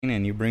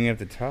and you bring up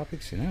the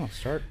topics, and I'll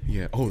start.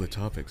 Yeah. Oh, the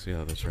topics.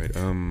 Yeah, that's right.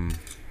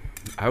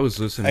 I was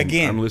listening.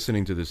 Again. I'm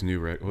listening to this new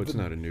record. Well, it's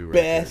not a new record.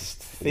 Best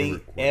We're thing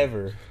recording.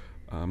 ever.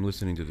 I'm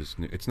listening to this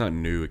new. It's not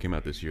new. It came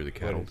out this year. The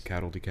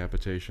cattle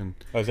decapitation.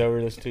 Oh, is that what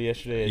we listened to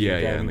yesterday? As Yeah, you're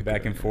yeah, driving and the-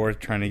 back and forth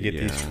trying to get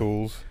these yeah.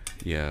 tools.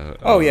 Yeah.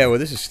 Oh yeah, well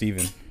this is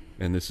Steven.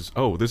 And this is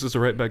a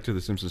right back to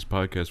the Simpsons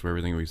podcast where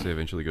everything we say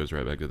eventually goes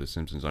right back to the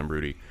Simpsons. I'm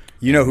Rudy.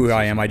 You know who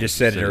I am. I just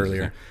said it Said his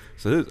earlier. name.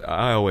 So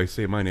I always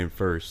say my name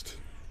first.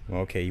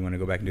 Well, okay, you want to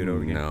go back and do it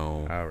over again?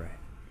 No. All right.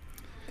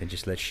 Then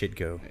just let shit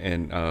go.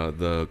 And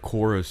the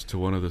chorus to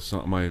one of the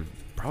song, my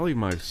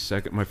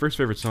first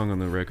favorite song on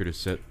the record is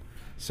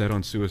set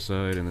on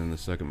Suicide, and then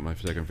my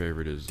second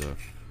favorite is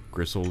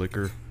Gristle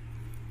Liquor,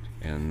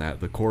 and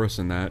the chorus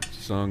in that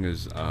song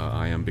is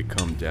I am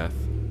become death.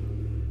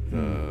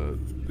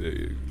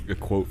 A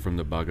quote from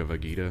the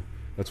Bhagavad Gita.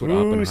 That's what Who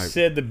Oppenheimer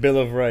said the Bill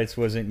of Rights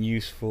wasn't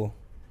useful?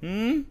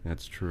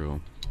 That's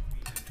true.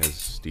 As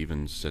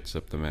Steven sets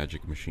up the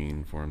magic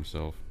machine for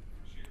himself.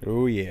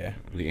 Oh yeah.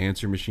 The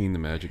answer machine, the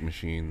magic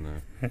machine,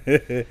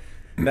 The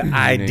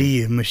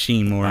idea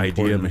machine, more idea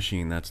importantly.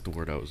 machine. That's the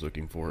word I was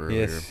looking for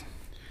earlier. Yes.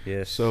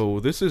 Yes.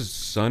 So this is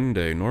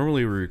Sunday.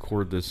 Normally we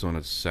record this on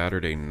a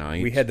Saturday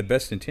night. we had the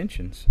best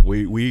intentions.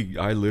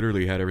 I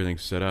literally had everything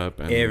set up.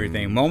 And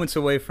Everything. Moments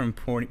away from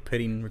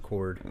hitting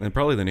record. And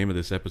probably the name of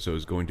this episode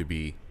is going to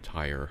be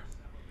Tire.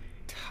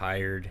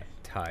 Tired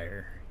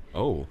tire.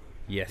 Oh.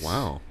 Yes.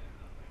 Wow.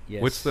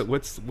 Yes.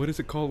 What is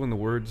it called when the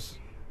words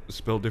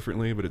spelled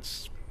differently but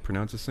it's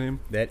pronounced the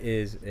same? That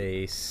is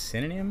a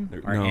synonym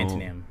or No.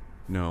 antonym?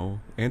 No.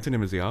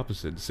 Antonym is the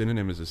opposite.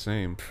 Synonym is the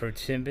same.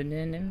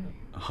 Protonym?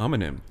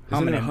 Homonym.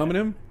 Isn't it a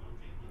homonym?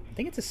 I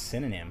think it's a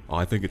synonym. Oh,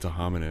 I think it's a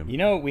homonym. You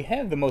know, we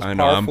have the most I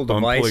know. I'm powerful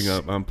device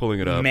pulling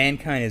it up.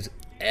 mankind has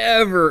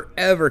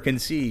ever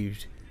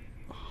conceived.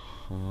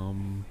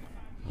 Um.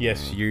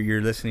 Yes,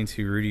 you're listening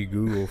to Rudy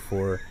Google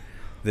for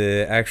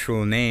the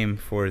actual name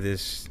for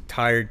this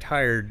tired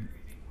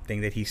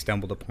thing that he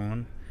stumbled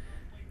upon.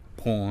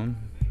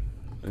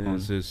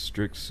 Is his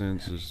strict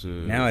sense is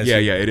Now yeah,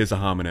 it is a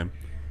homonym.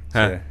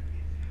 Huh.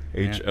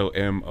 So,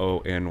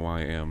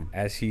 Homonym.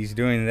 as he's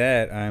doing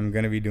that, I'm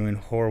going to be doing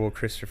horrible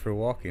Christopher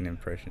Walken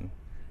impression.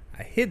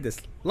 I hid this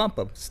lump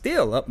of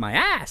steel up my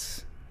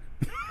ass.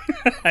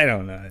 I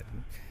don't know.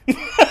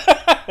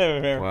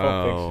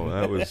 Wow,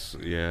 that was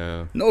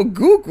yeah. No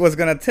gook was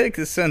going to take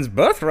his son's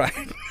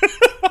birthright.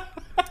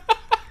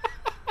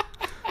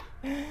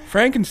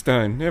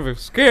 Frankenstein never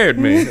scared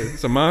me.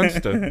 It's a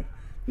monster.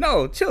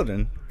 No,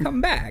 children, come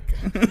back.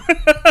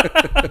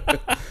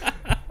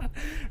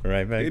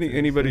 Right back.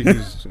 Anybody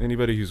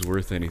who's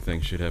worth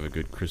anything should have a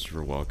good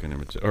Christopher Walken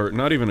imitation, or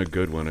not even a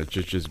good one. It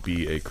should just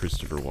be a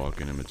Christopher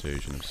Walken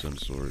imitation of some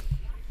sort.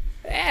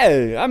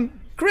 Hey, I'm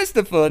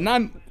Christopher, and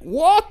I'm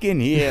walking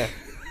here.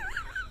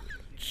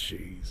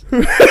 Jeez.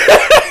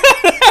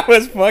 That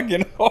was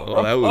fucking horrible.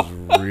 Oh, that was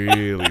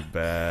really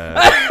bad.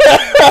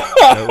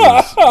 That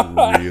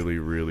was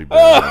really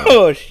bad.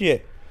 Oh,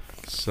 shit.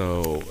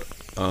 So,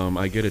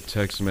 I get a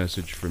text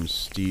message from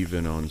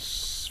Steven on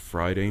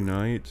Friday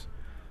night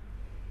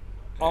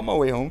On my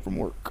way home from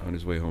work. on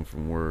his way home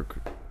from work,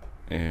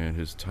 and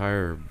his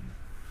tire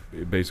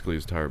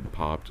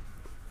popped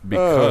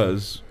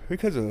because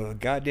Because a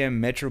goddamn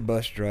Metro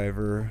bus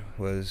driver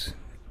was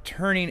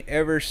turning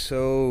ever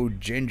so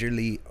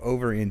gingerly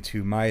over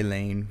into my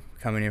lane,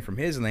 coming in from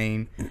his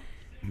lane,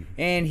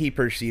 and he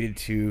proceeded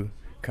to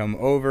come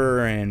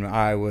over, and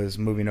I was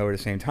moving over at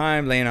the same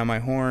time, laying on my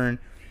horn,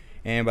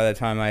 and by the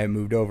time I had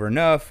moved over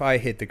enough, I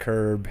hit the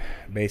curb,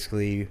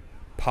 basically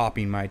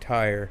popping my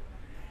tire.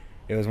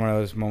 It was one of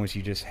those moments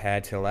you just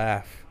had to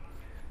laugh.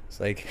 It's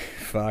like,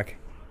 fuck,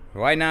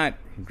 why not?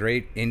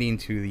 Great ending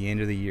to the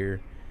end of the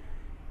year.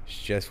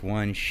 It's just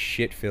one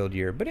shit-filled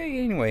year. But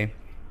anyway,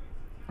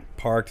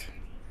 parked,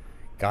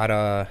 thought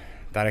I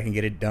can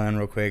get it done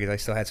real quick because I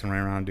still had some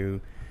running around to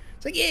do.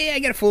 It's like, yeah, I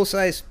got a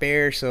full-size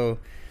spare, so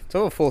it's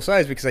all full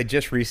size because I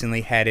just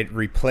recently had it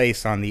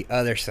replaced on the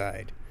other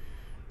side.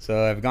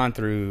 So I've gone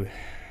through,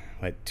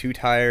 2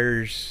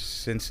 tires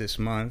since this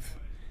month.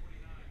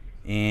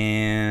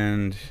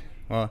 And,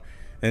 well,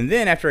 and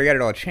then after I got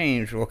it all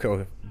changed, we'll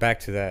go back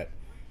to that.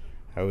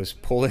 I was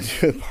pulled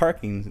into the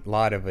parking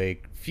lot of a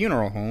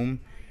funeral home,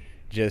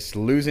 just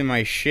losing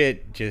my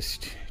shit,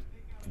 just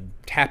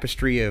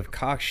tapestry of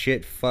cock,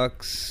 shit,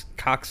 fucks,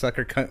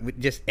 cocksucker,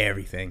 just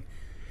everything.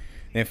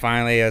 Then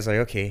finally I was like,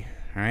 okay,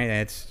 all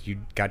right, you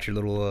got your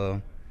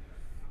little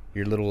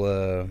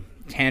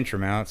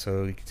tantrum out,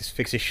 so you can just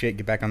fix this shit,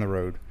 get back on the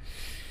road.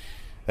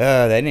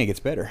 Then it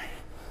gets better.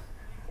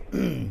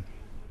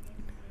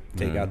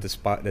 Take out the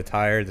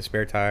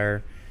spare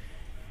tire.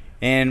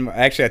 And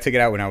actually, I took it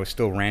out when I was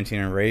still ranting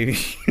and raving.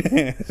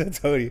 As I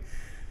told you.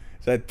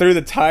 So I threw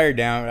the tire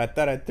down. I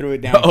thought I threw it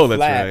down oh, flat.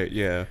 that's right,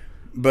 yeah.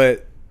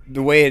 But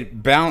the way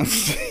it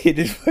bounced, it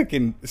just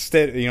fucking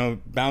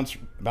bounced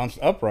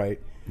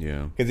upright.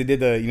 Yeah. Because it did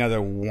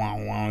the wah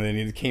wah, and then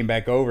it came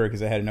back over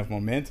because it had enough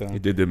momentum.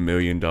 It did the $1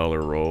 million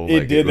roll.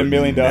 It did the $1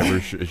 million.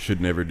 It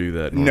should never do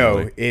that. No,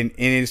 Normally. and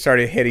it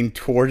started heading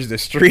towards the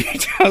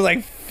street. I was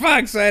like,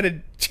 fuck, so I had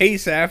to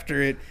chase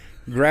after it,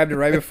 grabbed it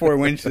right before it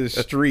went to the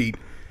street,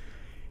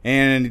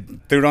 and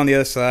threw it on the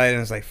other side, and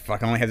I was like,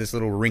 fuck, I only have this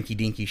little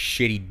rinky-dinky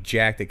shitty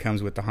jack that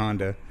comes with the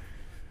Honda.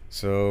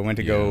 So I went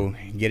to go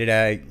get it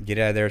out of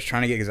there. I was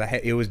trying to get,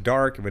 because it was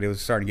dark, but it was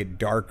starting to get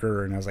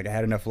darker, and I was like, I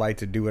had enough light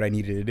to do what I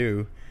needed to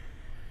do.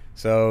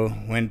 So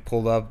went,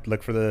 pulled up,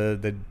 looked for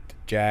the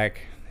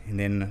jack, and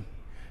then,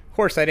 of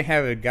course, I didn't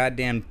have a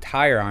goddamn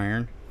tire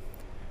iron.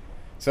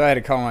 So I had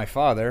to call my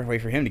father,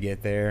 wait for him to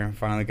get there, and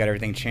finally got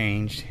everything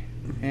changed.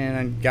 And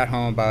I got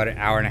home about an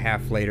hour and a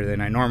half later than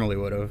I normally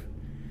would have.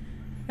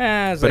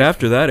 But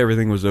after that,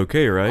 everything was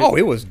okay, right? Oh,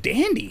 it was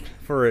dandy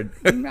for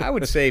I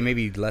would say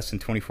maybe less than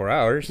 24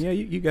 hours. Yeah,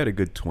 you got a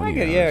good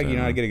 20 hours.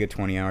 Yeah, I get a good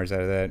 20 hours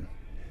out of that.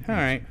 All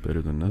right.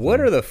 Better than nothing.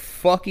 What are the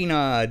fucking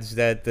odds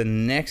that the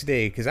next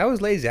day, because I was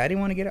lazy, I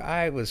didn't want to get it.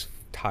 I was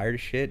tired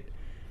of shit.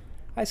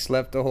 I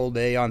slept the whole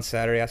day on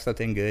Saturday. I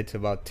slept in good till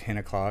about 10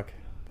 o'clock,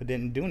 but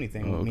didn't do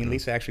anything. Okay. Me and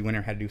Lisa actually went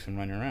there and had to do some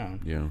running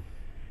around. Yeah.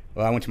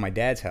 Well, I went to my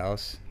dad's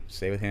house,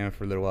 stayed with him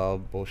for a little while,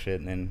 bullshit,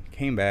 and then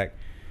came back.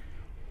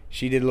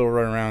 She did a little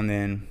run around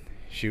then.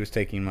 She was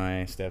taking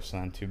my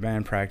stepson to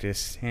band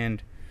practice,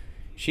 and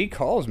she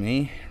calls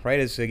me right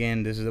as,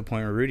 again, this is the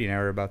point where Rudy and I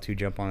were about to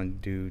jump on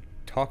and do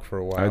talk for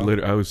a while.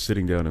 I was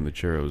sitting down in the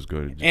chair. I was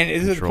going to and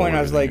this is the point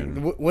I was like,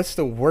 what's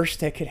the worst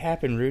that could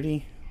happen,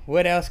 Rudy?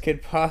 What else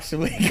could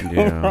possibly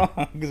go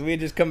wrong? Because we had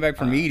just come back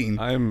from eating.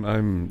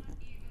 I'm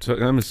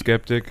a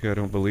skeptic. I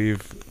don't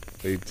believe.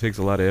 It takes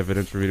a lot of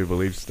evidence for me to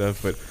believe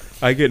stuff, but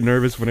I get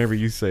nervous whenever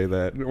you say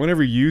that.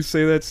 Whenever you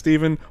say that,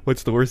 Steven,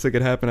 what's the worst that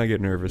could happen? I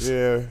get nervous.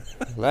 Yeah.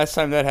 Last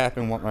time that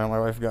happened, my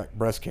wife got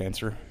breast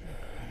cancer.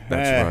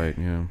 That's right,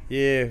 yeah.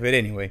 Yeah, but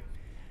anyway.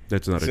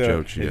 That's not a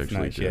joke. She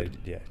actually did.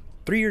 Yeah.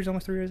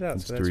 Almost 3 years out.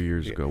 It's 3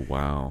 years ago.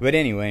 Wow. But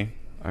anyway.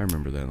 I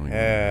remember that when it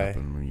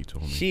happened, when you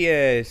told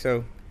me.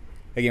 So,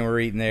 again,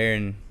 we're eating there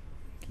and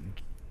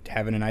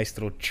having a nice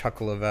little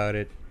chuckle about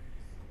it.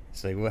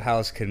 It's like, what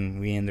else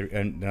can we end the...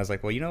 And I was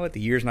like, well, you know what? The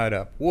year's not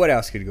up. What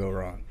else could go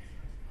wrong?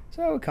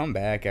 So I would come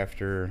back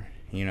after,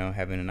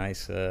 having a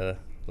nice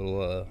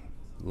little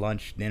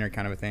lunch, dinner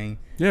kind of a thing.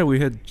 Yeah,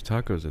 we had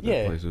tacos at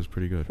that place. It was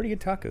pretty good. Pretty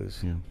good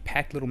tacos. Yeah.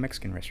 Packed little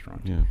Mexican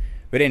restaurant. Yeah.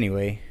 But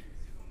anyway,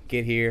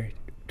 get here,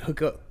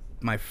 took up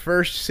my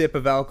first sip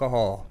of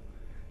alcohol.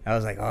 I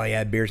was like, oh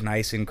yeah, beer's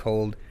nice and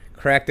cold.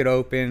 Cracked it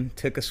open,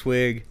 took a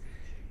swig,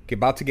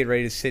 about to get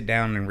ready to sit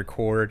down and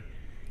record,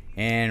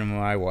 and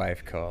my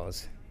wife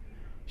calls.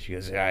 She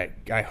goes,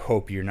 I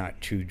hope you're not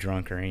too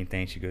drunk or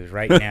anything. She goes,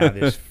 right now,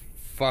 this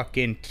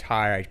fucking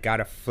tire, I got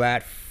a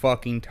flat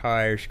fucking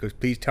tire. She goes,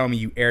 please tell me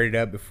you aired it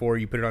up before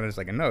you put it on. I was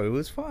like, no, it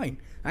was fine.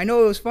 I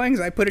know it was fine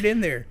because I put it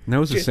in there. And that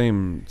was the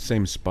same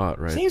spot,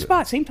 right? Same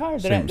spot, same tire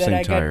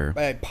that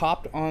I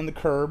popped on the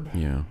curb.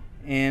 Yeah.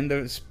 And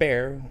the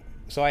spare.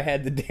 So I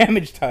had the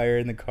damaged tire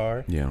in the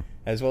car. Yeah.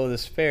 As well as the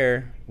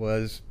spare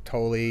was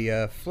totally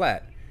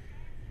flat.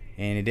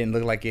 And it didn't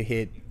look like it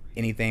hit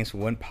anything, so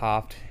it wasn't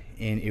popped.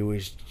 And it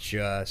was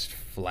just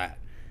flat.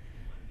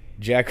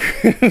 Jack,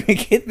 we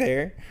get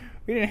there.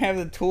 We didn't have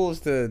the tools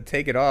to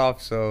take it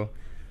off, so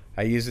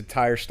I used a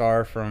tire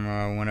star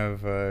from one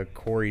of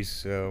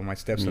Corey's, my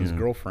stepson's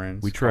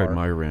girlfriend's. We tried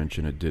my wrench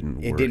and it didn't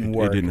work. It didn't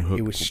work. It didn't hook.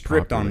 It was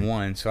stripped properly. on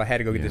one, so I had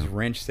to go get this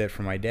wrench set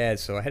from my dad.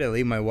 So I had to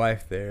leave my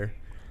wife there.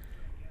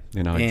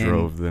 And I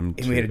drove them.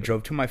 And we had to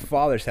drove to my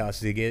father's house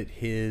to get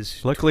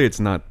his. Luckily, it's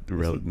not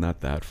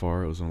that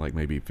far. It was like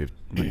maybe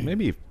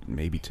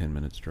 10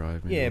 minutes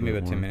drive. Maybe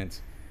about 10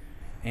 minutes.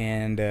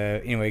 And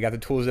anyway, got the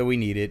tools that we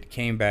needed.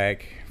 Came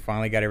back.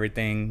 Finally got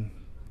everything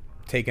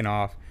taken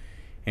off.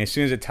 And as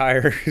soon as the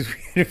tire,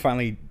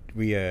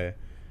 we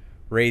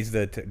raised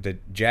the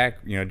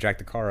jack. Jack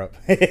the car up.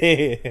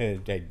 I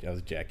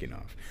was jacking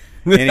off.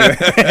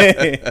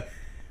 Anyway,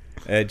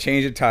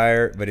 changed the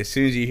tire. But as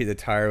soon as you hear the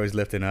tire was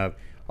lifting up,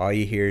 all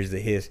you hear is the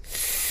hiss.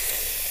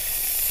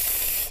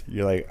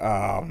 You're like,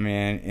 oh,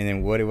 man. And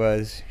then what it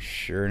was,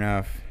 sure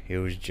enough, it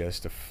was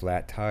just a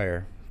flat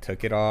tire.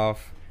 Took it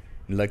off,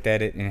 looked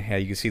at it,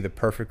 and you could see the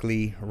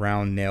perfectly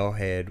round nail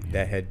head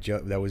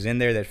that was in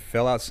there that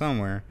fell out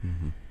somewhere.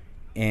 Mm-hmm.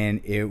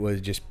 And it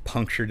was just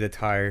punctured the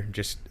tire,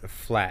 just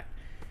flat.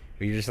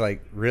 You're just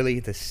like, really?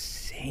 The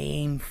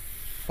same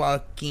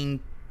fucking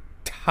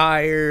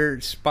tire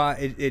spot?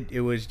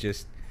 It was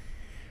just...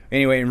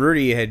 Anyway, and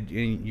Rudy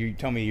you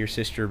told me your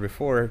sister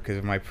before, because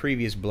of my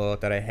previous blowout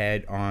that I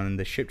had on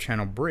the Ship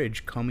Channel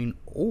Bridge going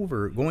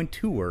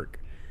to work.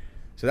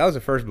 So that was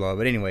the first blowout.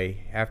 But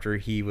anyway, after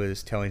he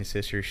was telling his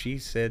sister, she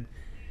said,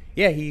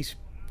 yeah, he's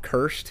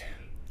cursed.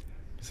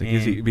 It's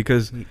like,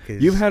 because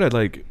you've had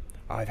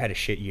I've had a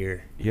shit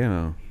year.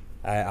 Yeah.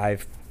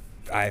 I've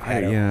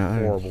had a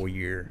horrible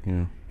year.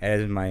 Yeah.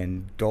 As in my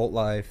adult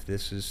life,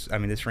 this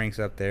ranks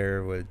up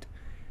there with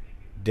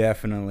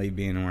definitely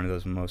being one of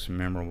those most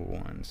memorable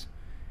ones.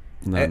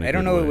 I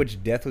don't know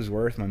which death was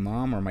worse, my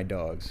mom or my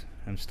dogs.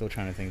 I'm still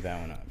trying to think that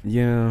one up.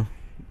 Yeah.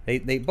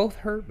 They both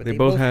hurt, but They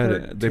both hurt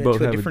had to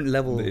a different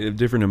level. a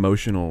different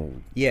emotional.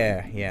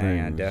 Yeah,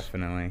 things.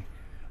 definitely.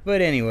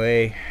 But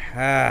anyway,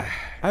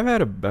 I've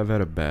had a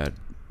bad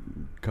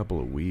couple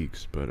of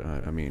weeks, but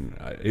I mean,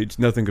 it's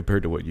nothing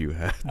compared to what you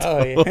had.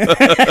 oh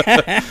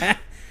yeah.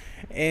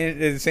 And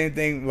the same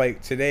thing,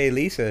 like today,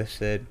 Lisa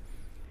said,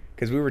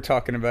 because we were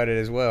talking about it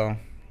as well,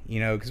 you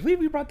know, because we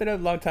brought that up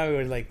a long time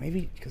ago. Like,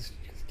 maybe, because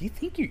do you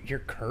think you're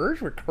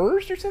cursed? We're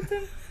cursed or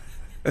something?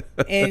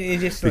 And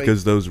it's just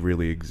because those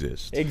really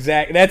exist.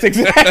 That's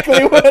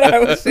exactly what I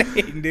was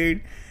saying,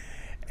 dude.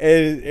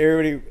 And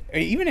everybody, I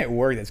mean, even at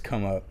work, that's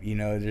come up, you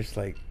know, just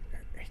like,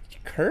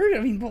 cursed?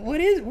 I mean, but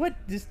what,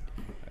 just,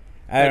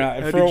 I don't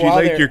know. How For did a you while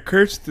like there, your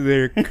curse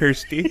there,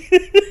 Kirsty?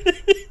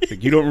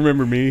 Like, you don't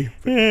remember me?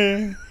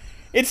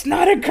 it's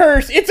not a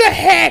curse, it's a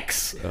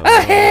hex! Oh,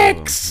 A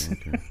hex!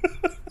 okay.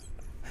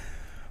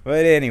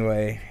 But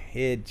anyway,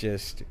 it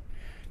just,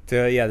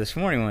 this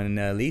morning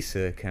when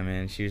Lisa came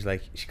in, she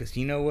goes,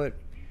 you know what?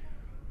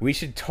 We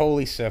should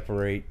totally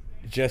separate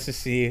just to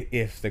see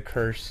if the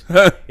curse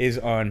is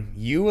on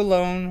you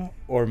alone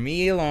or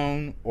me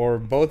alone or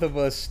both of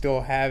us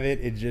still have it.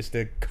 It's just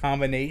a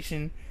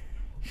combination.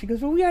 She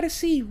goes, well, we got to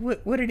see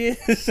what it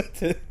is.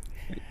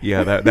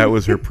 Yeah, that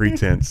was her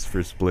pretense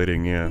for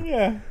splitting. Yeah.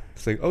 Yeah.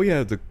 It's like, oh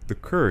yeah, the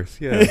curse.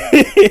 Yeah.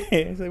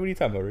 It's like, what are you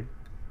talking about, Rick?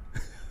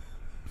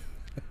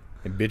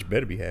 And bitch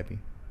better be happy.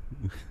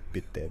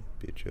 Bit that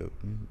bitch up.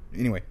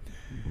 Anyway.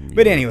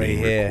 But anyway,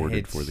 being yeah,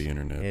 recorded for the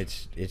internet.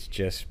 It's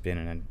just been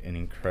an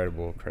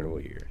incredible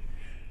year.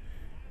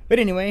 But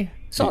anyway,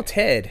 saw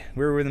Ted.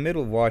 We were in the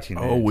middle of watching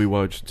that. Oh, we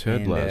watched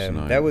Ted And, last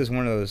night. That was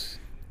one of those.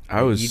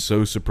 I was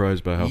so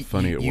surprised by how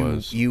funny it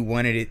was. You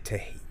wanted it to.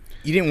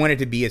 You didn't want it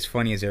to be as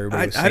funny as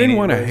everybody was saying. I didn't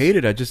want to hate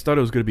it. I just thought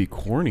it was going to be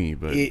corny,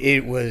 but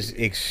it was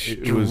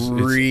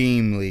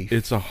extremely.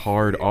 It's a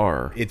hard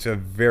R. It's a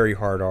very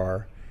hard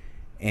R,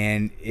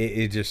 and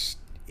it just.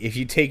 If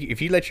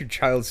you let your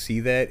child see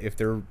that, if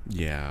they're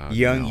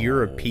young,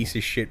 you're a piece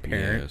of shit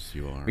parent. Yes,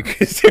 you are.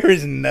 Because there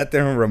is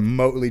nothing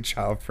remotely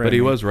child friendly. But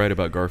he was right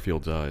about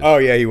Garfield's eyes. Oh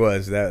yeah, he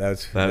was. That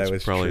was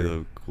probably true.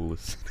 the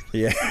coolest.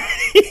 Yeah.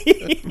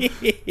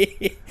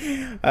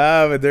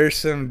 But there's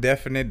some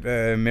definite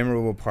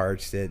memorable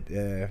parts that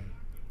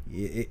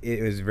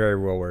it was very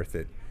well worth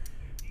it.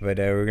 But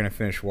we're gonna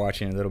finish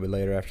watching it a little bit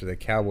later after the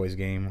Cowboys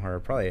game, or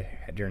probably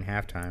during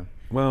halftime.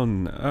 Well,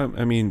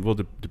 I mean,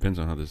 depends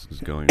on how this is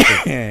going.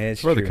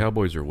 It's the true.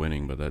 Cowboys are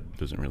winning, but that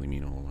doesn't really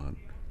mean a whole lot.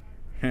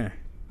 Huh.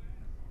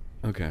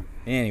 Okay.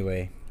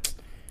 Anyway.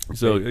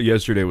 So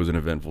yesterday was an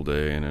eventful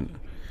day, and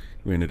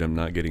we ended up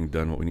not getting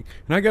done what we need.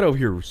 And I got over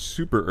here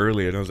super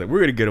early, and I was like, we're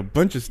going to get a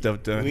bunch of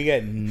stuff done. We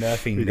got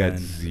nothing done. We got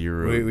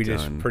zero We done.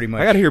 just pretty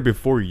much... I got here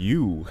before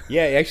you.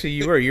 Yeah, actually,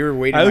 you were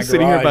waiting in I my was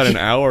sitting here garage. about an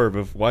hour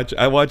before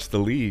I watched the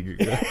league.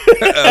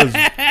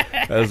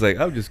 I was like,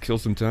 I'll just kill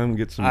some time and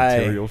get some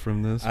material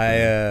from this.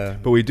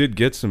 But we did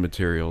get some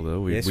material,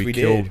 though. We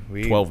killed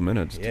 12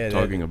 minutes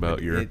talking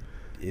about your...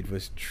 It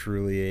was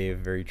truly a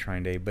very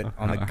trying day, but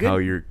on the good... How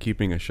you're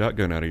keeping a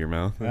shotgun out of your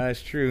mouth.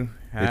 That's true.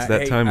 It's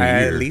that time of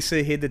year.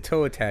 Lisa hid the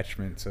toe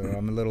attachment, so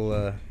I'm a little...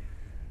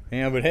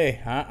 but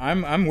hey,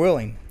 I'm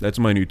willing. That's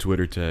my new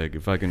Twitter tag.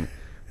 If I can...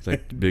 It's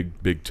like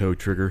big toe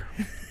trigger.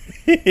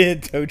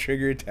 Toe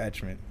trigger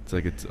attachment. It's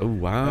like oh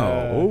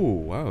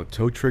wow,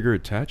 toe trigger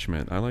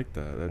attachment. I like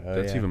that.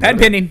 That's even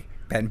patent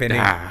better. pending.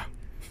 Ah.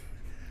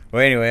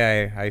 Well,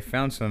 anyway, I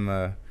found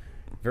some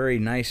very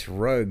nice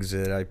rugs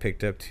that I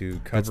picked up to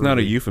cover. That's not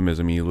a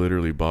euphemism. You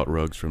literally bought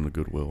rugs from the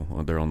Goodwill.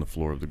 They're on the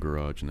floor of the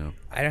garage now.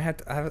 I don't have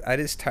to. I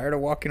just tired of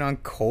walking on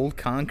cold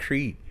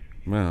concrete.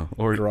 Wow.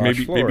 Or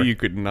Garage floor. maybe you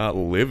could not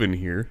live in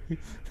here.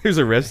 There's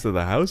the rest of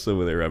the house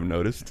over there. I've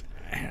noticed.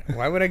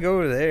 Why would I go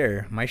over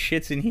there? My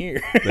shit's in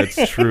here.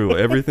 That's true.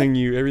 Everything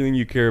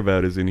you care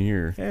about is in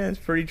here. Yeah, it's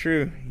pretty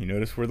true. You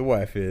notice where the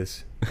wife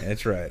is.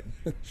 That's right.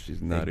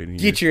 She's not in here.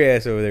 Get your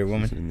ass over there,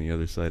 woman. She's in the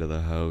other side of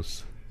the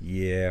house.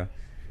 Yeah,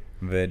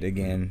 but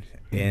again,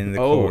 in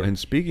the and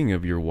speaking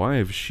of your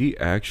wife, she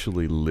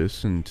actually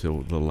listened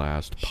to the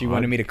last. She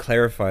wanted me to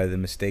clarify the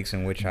mistakes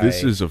in which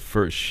This is a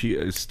first.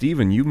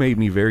 Steven, you made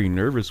me very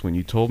nervous when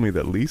you told me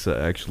that Lisa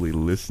actually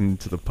listened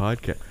to the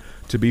podcast.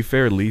 To be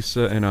fair,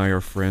 Lisa and I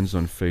are friends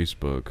on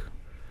Facebook,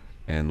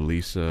 and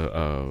Lisa,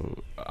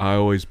 I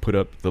always put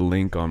up the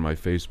link on my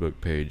Facebook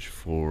page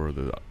for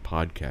the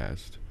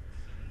podcast,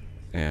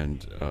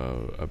 and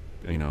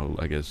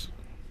I guess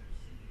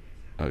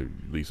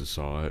Lisa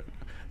saw it.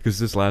 Because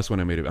this last one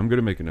I made, I'm going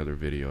to make another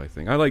video, I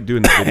think. I like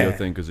doing the video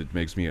thing because it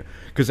makes me...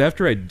 Because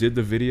after I did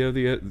the video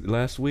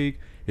last week,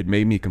 it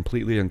made me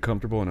completely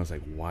uncomfortable, and I was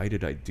like, why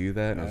did I do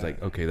that? And I was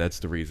like, okay, that's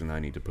the reason I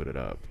need to put it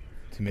up.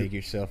 To make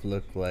yourself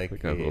look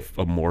like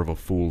a more of a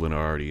fool than I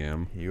already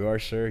am. You are,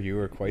 sir. You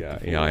are quite the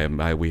fool. Yeah, I am.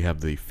 We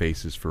have the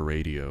faces for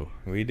radio.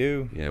 We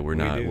do. Yeah, we're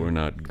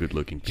not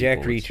good-looking people. Jack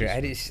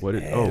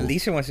Reacher.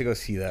 Lisa wants to go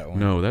see that one.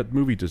 No, that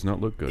movie does not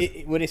look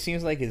good. What it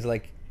seems like is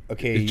like...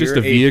 Okay, it's just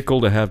a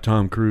vehicle to have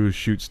Tom Cruise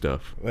shoot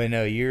stuff. Well,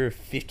 no, you're a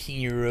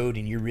 15-year-old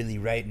and you're really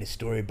writing a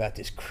story about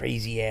this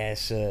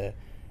crazy-ass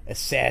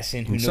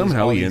assassin who And knows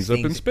somehow all he these ends up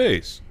in things.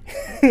 space.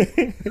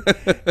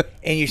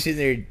 And you're sitting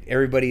there,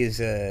 everybody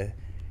is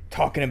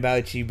talking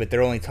about you, but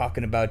they're only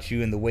talking about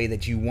you in the way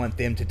that you want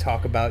them to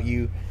talk about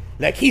you.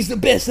 Like, he's the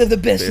best of the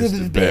best Best of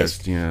the of best.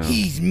 best, yeah.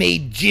 He's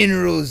made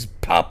generals,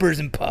 poppers,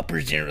 and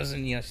poppers generals,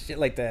 and shit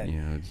like that.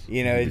 Yeah,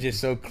 It's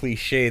just so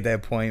cliche at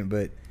that point,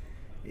 but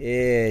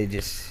it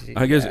just.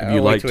 I guess if you wait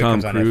like till it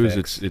Tom comes on Cruise,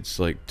 FX. it's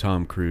like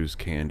Tom Cruise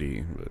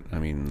candy. But, I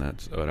mean,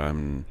 that's what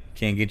I'm.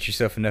 Can't get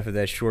yourself enough of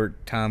that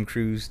short Tom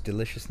Cruise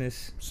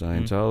deliciousness.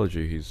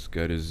 Scientology. He's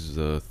got his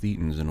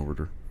thetans in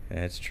order.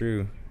 That's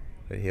true,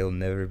 but he'll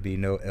never be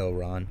no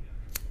Elron.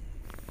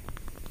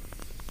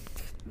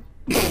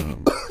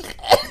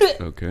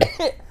 Okay.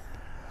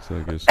 So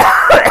I guess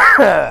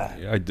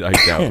I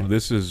doubt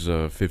this is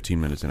 15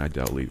 minutes, and I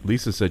doubt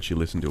Lisa said she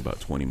listened to about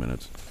 20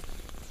 minutes.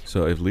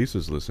 So if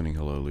Lisa's listening,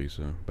 hello,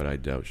 Lisa. But I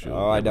doubt she'll.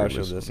 Oh, I ever doubt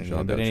she'll listen. listen. I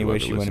But doubt she'll anyway, ever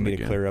she wanted listen me to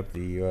again. clear up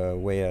the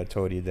way I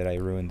told you that I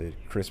ruined the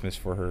Christmas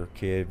for her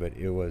kid. But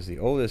it was the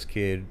oldest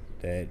kid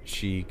that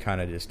she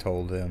kind of just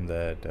told him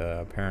that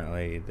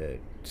apparently that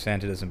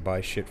Santa doesn't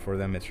buy shit for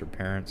them. It's her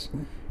parents.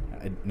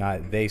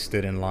 Not they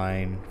stood in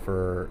line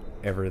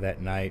forever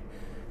that night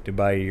to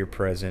buy your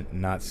present,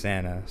 not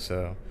Santa.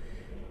 So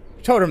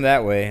she told him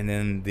that way. And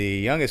then the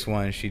youngest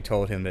one, she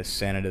told him that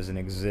Santa doesn't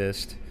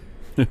exist.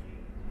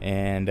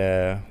 And,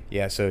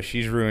 so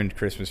she's ruined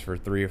Christmas for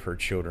 3 of her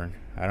children.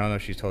 I don't know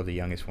if she's told the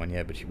youngest one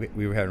yet, but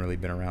we haven't really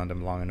been around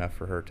him long enough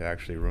for her to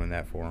actually ruin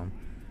that for him.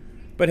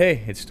 But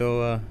hey, it's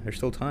still, there's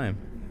still time.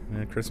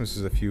 Christmas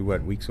is a few,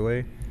 weeks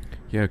away?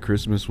 Yeah,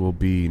 Christmas will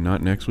be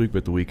not next week,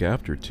 but the week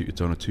after.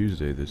 It's on a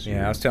Tuesday this year.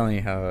 Yeah, I was telling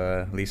you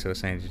how Lisa was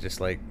saying just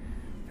like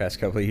past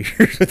couple of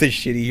years with the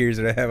shitty years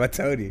that I have. I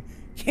told you,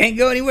 can't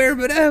go anywhere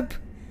but up.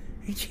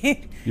 You can't.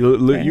 You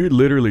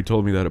literally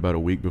told me that about a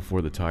week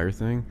before the tire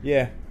thing.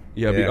 Yeah.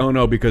 Yeah. Yeah. Oh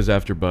no, because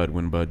after Bud,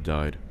 when Bud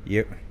died.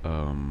 Yep.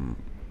 Yep.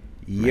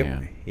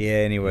 Man. Yeah.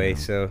 Anyway, Yeah.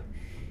 so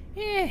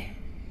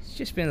it's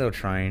just been a little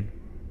trying,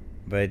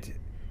 but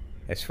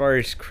as far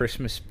as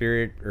Christmas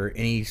spirit or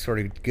any sort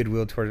of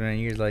goodwill towards the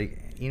years, like,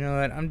 you know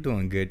what, I'm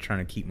doing good trying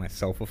to keep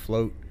myself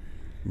afloat.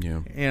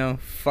 Yeah.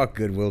 Fuck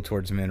goodwill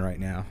towards men right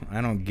now. I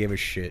don't give a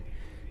shit.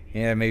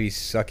 Yeah, maybe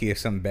sucky if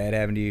something bad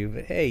happened to you,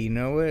 but hey, you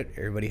know what?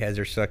 Everybody has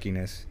their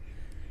suckiness.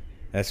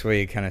 That's the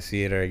way you kind of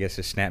see it, or I guess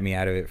to snap me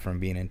out of it from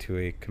being into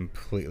a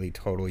completely,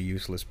 total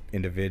useless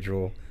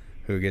individual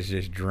who gets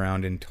just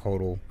drowned in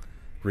total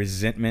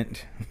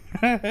resentment.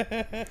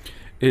 And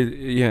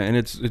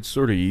it's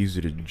sort of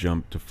easy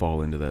to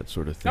fall into that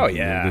sort of thing. Oh,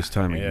 yeah. This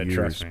time of Yeah, year,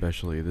 trust me.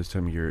 especially this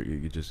time of year,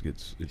 it just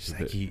gets It's a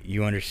like bit.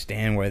 you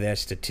understand why that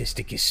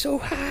statistic is so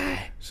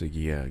high. So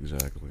yeah,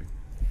 exactly.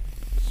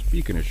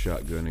 Speaking of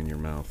shotgun in your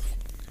mouth.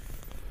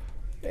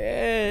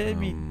 It'd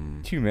be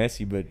too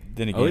messy, but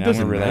then again, it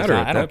doesn't matter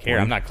at I don't that care.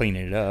 point. I'm not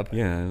cleaning it up.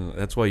 Yeah,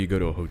 that's why you go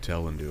to a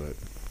hotel and do it.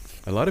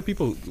 A lot of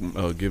people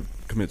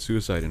commit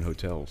suicide in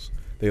hotels.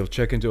 They'll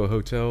check into a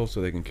hotel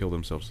so they can kill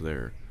themselves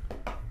there.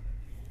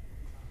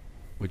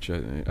 Which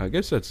I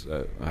guess that's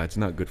it's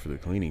not good for the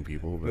cleaning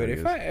people. But But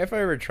if I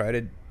ever try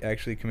to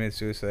actually commit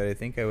suicide, I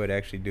think I would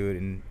actually do it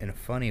in a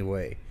funny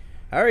way.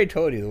 I already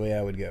told you the way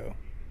I would go.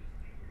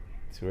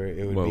 It's where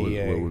it would what be.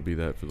 what would be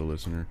that for the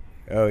listener?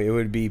 Oh, it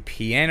would be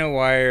piano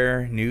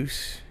wire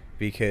noose,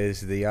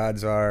 because the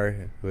odds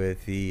are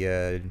with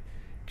the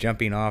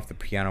jumping off, the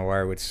piano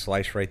wire would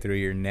slice right through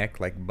your neck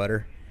like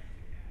butter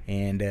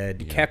and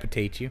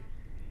decapitate you.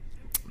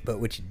 But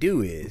what you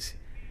do is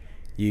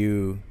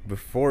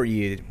after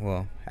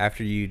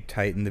you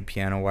tighten the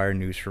piano wire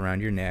noose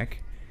around your neck,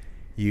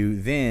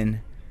 you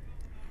then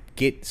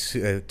get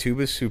a tube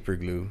of super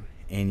glue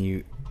and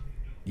you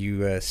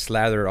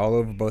slather it all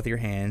over both your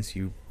hands.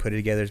 You put it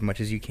together as much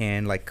as you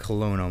can, like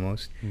cologne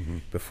almost. Mm-hmm.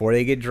 Before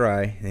they get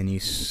dry, then you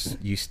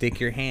stick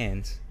your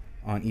hands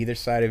on either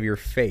side of your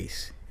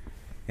face,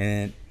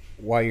 and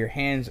while your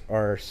hands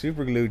are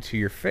super glued to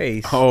your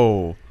face,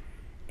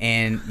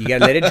 and you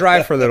gotta let it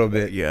dry for a little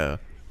bit. Yeah.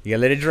 You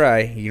gotta let it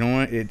dry. You don't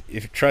want it.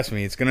 Trust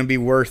me, it's gonna be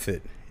worth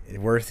it.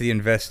 Worth the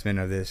investment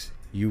of this.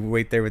 You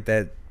wait there with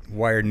that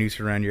wire noose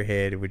around your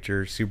head with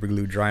your super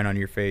glue drying on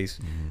your face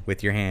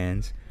with your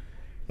hands.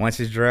 Once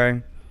it's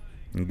dry,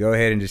 you go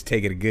ahead and just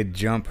take it a good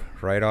jump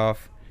right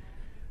off.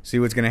 See,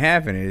 what's going to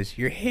happen is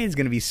your head's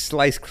going to be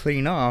sliced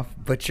clean off,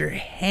 but your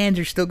hands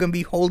are still going to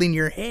be holding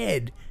your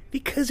head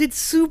because it's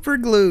super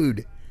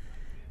glued.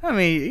 I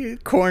mean,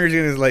 corner's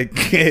going to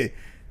like,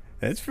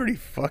 that's pretty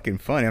fucking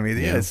funny. I mean,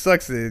 yeah, it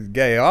sucks that the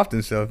guy offed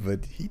himself,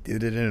 but he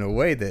did it in a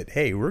way that,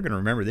 hey, we're going to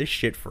remember this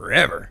shit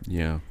forever.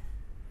 Yeah.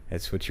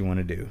 That's what you want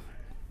to do.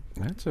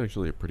 That's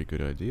actually a pretty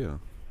good idea.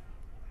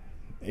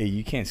 Hey,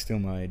 you can't steal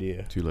my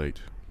idea. Too late.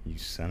 You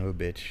son of a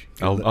bitch.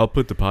 I'll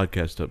put the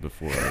podcast up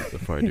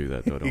before I do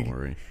that, though. Don't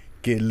worry.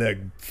 Good luck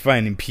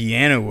finding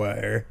piano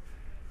wire.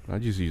 I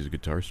just use a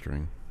guitar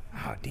string.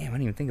 Oh, damn, I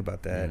didn't even think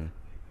about that. Yeah.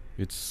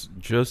 It's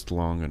just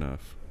long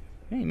enough.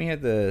 Yeah, you may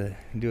have to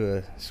do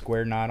a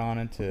square knot on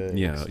it to.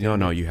 Yeah.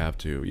 No, you have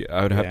to. Yeah,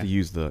 I would have to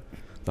use the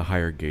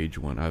higher gauge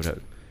one. I would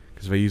have,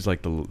 because if I use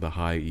like the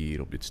high E,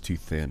 it's too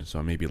thin.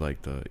 So maybe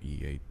like the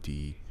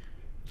EAD,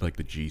 like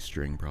the G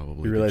string,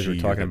 probably. We The realize we're G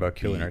or talking the about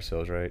killing B.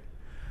 ourselves, right?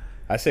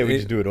 I say we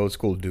just do an old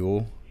school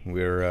duel.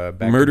 We're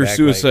back Murder, to back,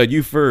 suicide. Like,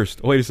 You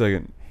first. Wait a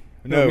second.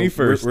 No, me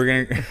first.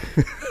 We're gonna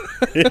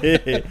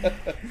we're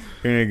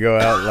gonna go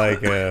out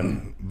like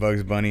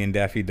Bugs Bunny and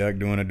Daffy Duck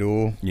doing a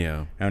duel.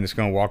 Yeah. And I'm just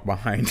gonna walk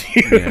behind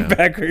you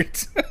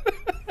backwards.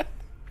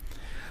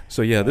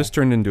 So yeah, this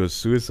turned into a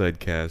suicide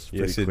cast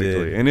pretty Yes, it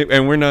quickly, did.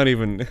 and we're not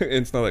even.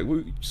 It's not like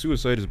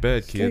suicide is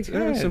bad, kids.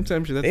 Yeah.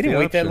 Sometimes that's They didn't the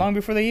wait that option. long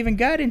before they even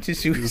got into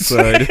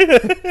suicide.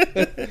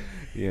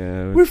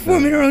 Yeah, We're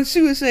forming our own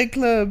suicide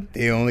club.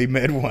 They only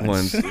met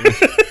once.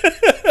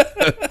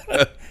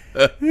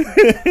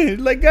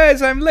 Like,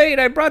 guys, I'm late.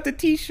 I brought the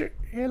T-shirt,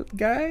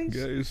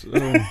 guys.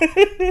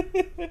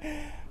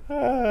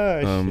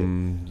 Oh,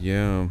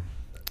 Yeah.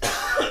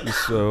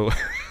 So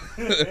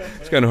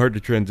it's kind of hard to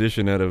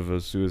transition out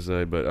of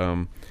suicide, but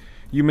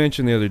you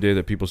mentioned the other day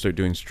that people start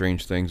doing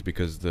strange things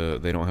because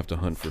they don't have to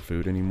hunt for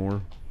food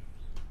anymore.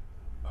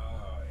 Oh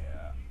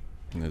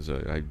yeah. As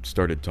I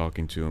started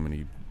talking to him, and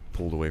he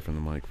pulled away from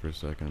the mic for a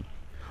second.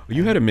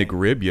 You had a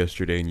McRib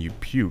yesterday, and you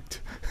puked.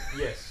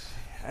 Yes.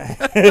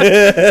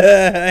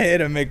 I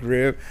had a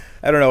McRib.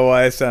 I don't know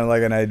why it sounded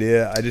like an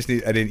idea. I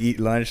didn't eat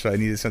lunch, so I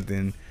needed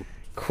something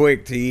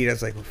quick to eat. I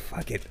was like, well,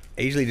 fuck it.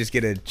 I usually just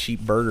get a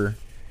cheap burger.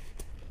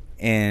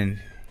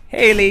 And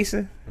hey,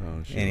 Lisa.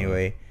 Oh, sure.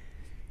 Anyway,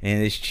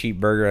 and this cheap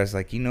burger, I was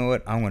like, you know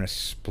what? I'm gonna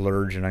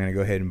splurge, and I'm gonna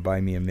go ahead and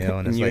buy me a meal.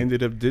 And it's you like,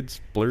 ended up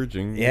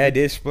splurging. yeah, I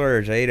did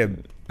splurge. I ate a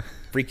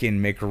freaking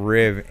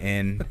McRib,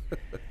 and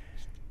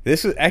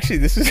this is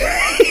this is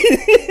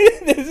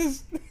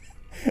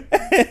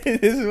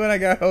this is when I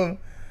got home.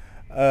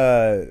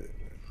 No,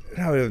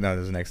 this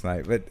was the next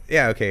night. But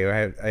yeah,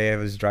 okay. I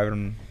was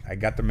driving. I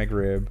got the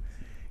McRib,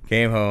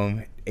 came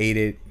home, ate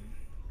it,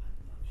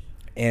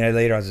 and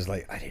later I was just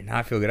like, I did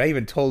not feel good. I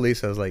even told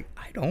Lisa, I was like,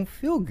 I don't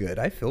feel good.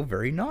 I feel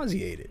very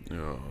nauseated.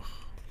 Oh.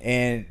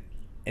 And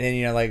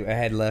then like I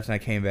had left and I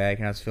came back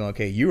and I was feeling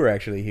okay. You were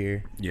actually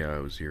here. Yeah, I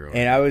was here.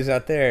 And I was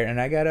out there, and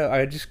I got up.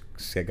 I just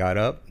got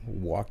up,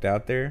 walked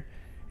out there,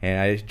 and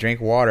I just drank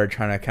water,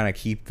 trying to kind of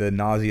keep the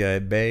nausea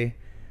at bay.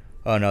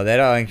 Oh no, that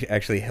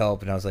actually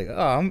helped. And I was like,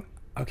 oh, I'm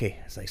okay.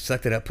 It's like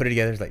sucked it up, put it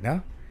together. It's like,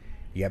 no,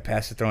 you got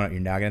past the throwing up.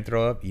 You're not gonna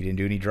throw up. You didn't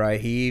do any dry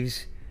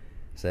heaves.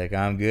 It's like,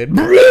 I'm good.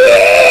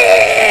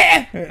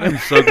 I'm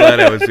so glad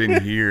I was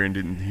in here and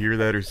didn't hear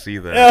that or see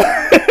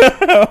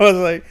that. I was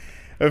like,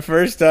 the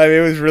first time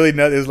it was really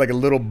nuts. It was like a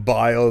little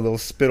bile, a little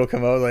spittle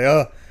come out. I was like,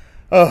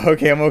 oh,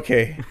 okay, I'm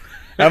okay.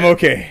 I'm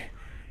okay.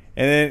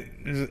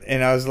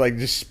 And I was like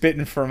just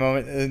spitting for a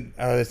moment. And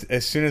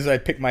as soon as I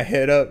picked my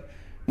head up,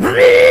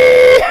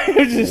 it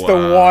was just the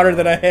water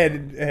that I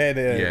had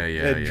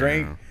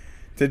drank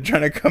to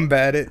trying to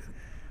combat it.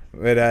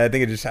 But I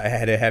think I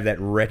had to have that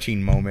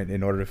retching moment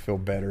in order to feel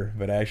better.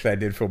 But actually, I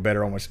did feel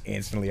better almost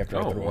instantly after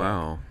I threw up. Oh,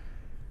 wow.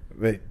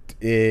 But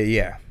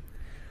yeah,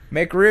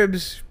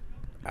 McRibs.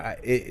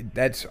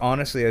 That's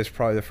honestly, that's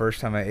probably the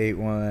first time I ate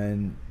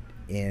one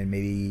in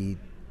maybe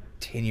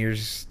 10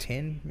 years,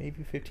 10,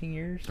 maybe 15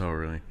 years. Oh,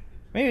 really?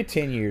 Maybe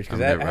 10 years. I've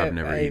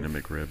never eaten a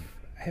McRib.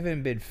 I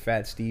haven't been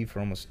Fat Steve for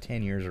almost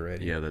 10 years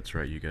already. Yeah, that's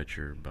right. You got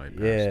your bypass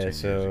 10 years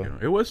so ago.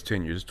 It was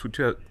 10 years.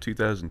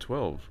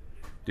 2012.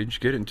 Didn't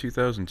you get it in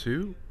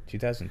 2002?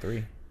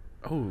 2003.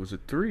 Oh, was it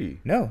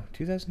 3? No,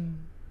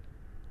 2000.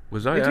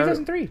 Was I? Yeah,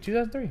 2003.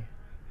 2003.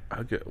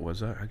 I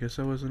guess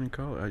I wasn't in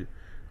college.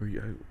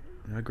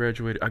 I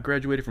graduated. I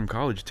graduated from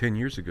college 10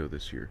 years ago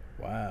this year.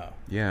 Wow.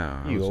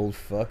 Yeah. You old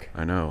fuck.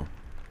 I know.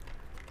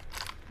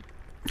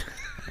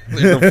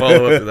 There's no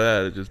follow up to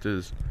that. It just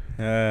is.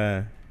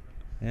 Yeah,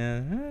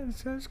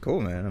 that's cool,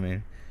 man. I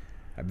mean,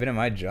 I've been at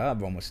my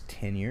job almost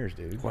 10 years,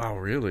 dude. Wow,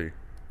 really?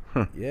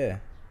 Huh. Yeah.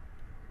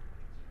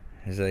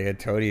 It's like I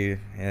told you.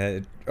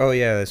 Oh,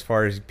 yeah, as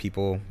far as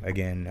people,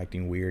 again,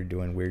 acting weird,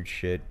 doing weird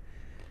shit.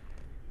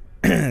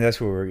 That's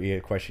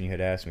a question you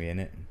had asked me, isn't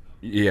it?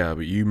 Yeah,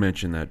 but you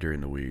mentioned that during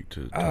the week.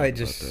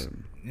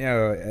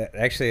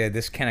 Actually,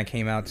 this kind of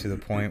came out to the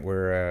point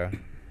where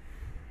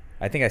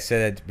I think I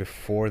said that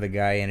before the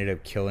guy ended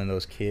up killing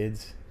those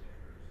kids.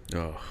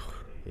 Oh.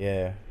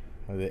 Yeah.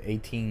 The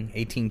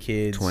 18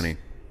 kids. 20. It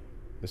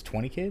was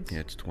 20 kids? Yeah,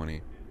 it's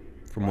 20.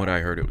 From what I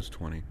heard, it was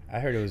 20. I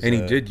heard it was. And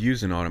he did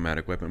use an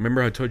automatic weapon.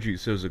 Remember, I told you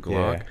it was a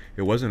Glock. Yeah.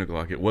 It wasn't a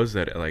Glock. It was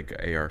that like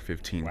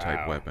AR-15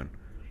 type weapon.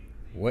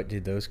 What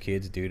did those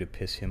kids do to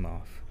piss him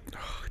off?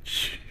 Oh,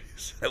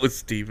 jeez, that was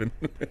Steven.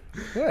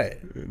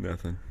 What?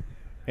 Nothing.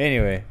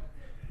 Anyway,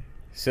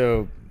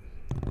 so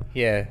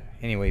yeah.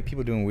 Anyway,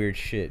 people doing weird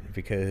shit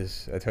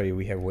because I tell you,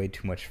 we have way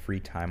too much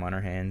free time on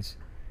our hands.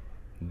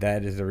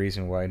 That is the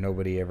reason why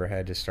nobody ever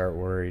had to start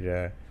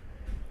worried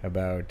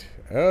about,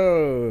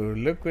 oh,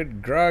 look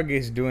what Grog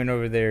is doing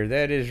over there.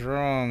 That is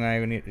wrong.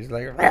 It's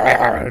like,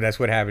 that's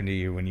what happened to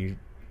you when you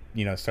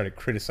started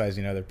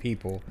criticizing other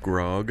people.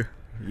 Grog.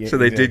 Yeah, so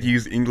they did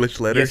use English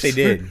letters? Yes,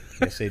 they did.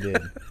 Yes, they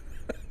did.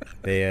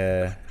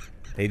 They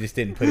just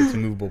didn't put it to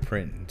movable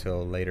print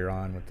until later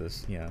on with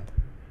this,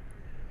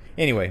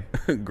 Anyway.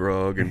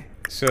 Grog. And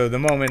so the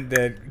moment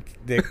that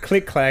the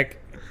click-clack...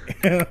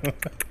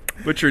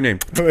 What's your name?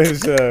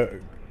 was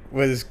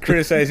was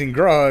criticizing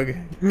Grog,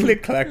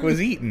 Click Clack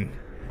was eaten.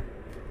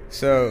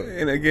 So,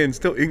 And again,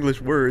 still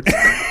English words.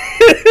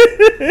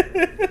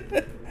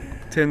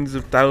 Tens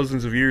of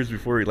thousands of years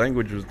before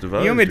language was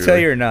developed. you want me to tell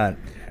you or not?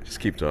 Just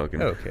keep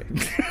talking. Okay.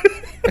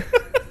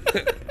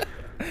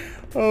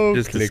 Oh,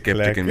 Just the Click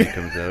skeptic Clack. in me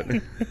comes out.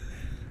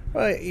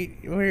 Well,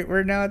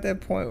 we're now at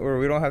that point where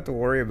we don't have to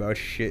worry about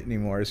shit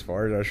anymore as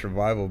far as our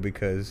survival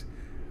because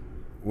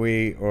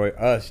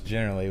us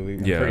generally,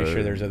 I'm Yeah, pretty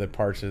sure there's other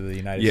parts of the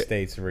United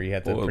States where you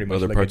have to Well, pretty much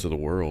other look parts at, of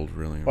the world,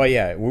 really. well,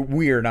 yeah,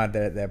 we are not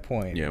at that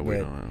point. Yeah, we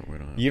but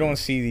don't. You don't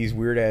see these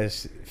weird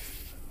ass,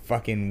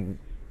 fucking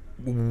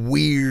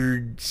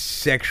weird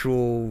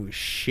sexual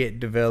shit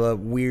develop.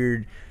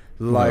 Weird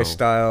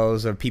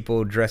lifestyles of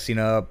people dressing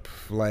up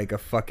like a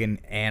fucking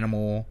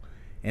animal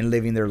and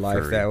living their life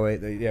Furry. that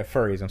way. Yeah,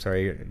 furries. I'm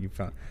sorry, you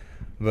found,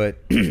 but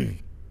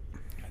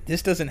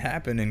this doesn't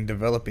happen in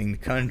developing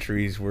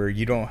countries where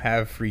you don't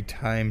have free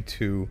time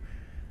to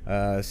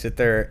sit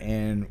there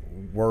and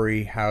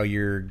worry how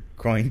you're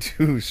going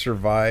to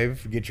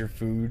survive, get your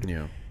food.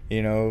 Yeah.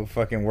 You know,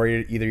 fucking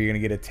worry either you're gonna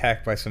get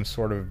attacked by some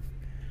sort of,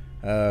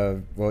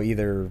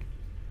 either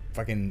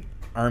fucking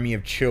army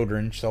of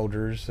children,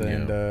 soldiers,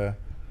 and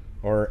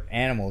or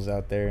animals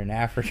out there in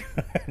Africa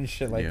and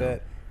shit like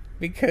that,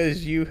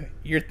 because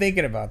you're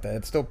thinking about that.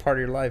 It's still part of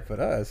your life. But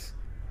us,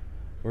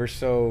 we're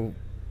so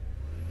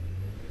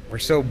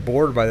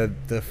bored by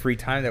the free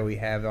time that we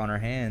have on our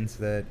hands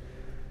that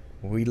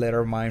we let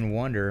our mind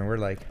wander, and we're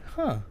like,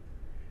 huh.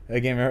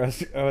 Again, remember,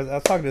 I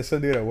was talking to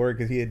some dude at work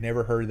because he had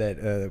never heard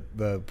that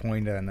the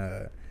point on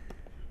or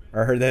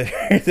heard that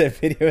that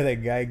video of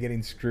that guy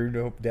getting screwed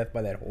to death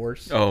by that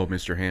horse. Oh,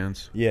 Mr.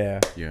 Hands. Yeah.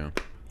 Yeah.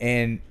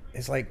 And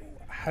it's like,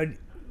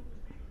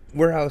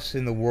 where else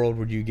in the world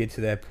would you get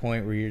to that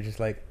point where you're just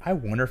like, I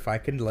wonder if I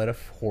can let a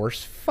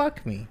horse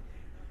fuck me?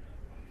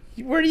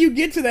 Where do you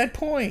get to that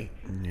point?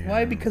 Yeah.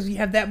 Why? Because we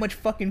have that much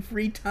fucking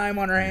free time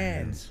on our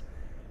hands.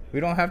 We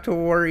don't have to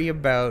worry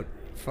about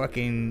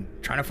fucking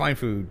trying to find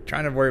food,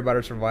 trying to worry about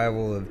our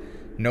survival of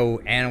no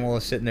animal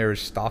is sitting there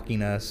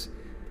stalking us,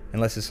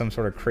 unless it's some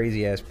sort of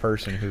crazy ass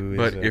person who is.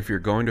 But if you're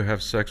going to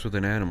have sex with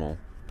an animal,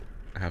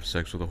 have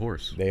sex with a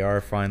horse. they are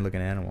a fine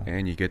looking animal.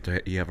 And you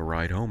have a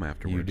ride home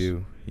afterwards.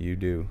 You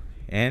do.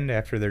 And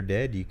after they're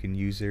dead, you can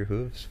use their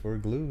hooves for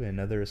glue and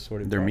other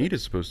assorted. Their meat products.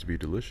 is supposed to be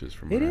delicious.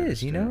 From It what I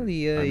is, you know,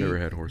 understand. I've never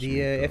had horse the meat.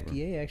 though, but-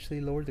 FDA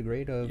actually lowered the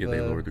grade of Yeah, they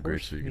lowered the grade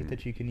horse so you meat can-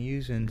 that you can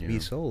use and Yeah. be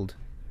sold.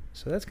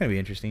 So that's gonna be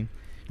interesting.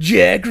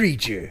 Jack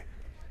Reacher,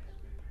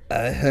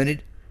 I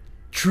hunted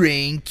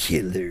trained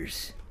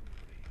killers.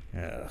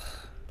 Ugh.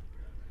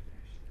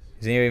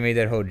 Has anybody made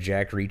that whole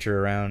Jack Reacher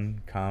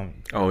around?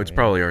 Oh, it's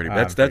probably already. I'm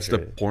That's pretty the sure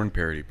it- porn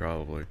parody,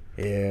 probably.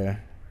 Yeah.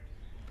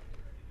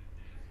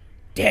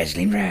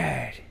 Dazzling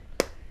ride.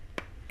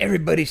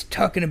 Everybody's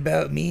talking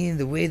about me in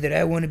the way that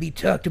I want to be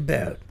talked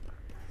about.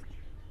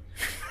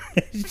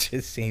 It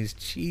just seems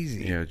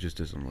cheesy. Yeah, it just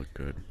doesn't look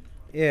good.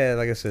 Yeah,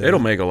 like I said. It'll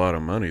make a lot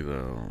of money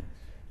though.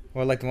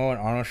 Well, like the one with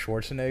Arnold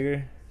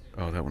Schwarzenegger.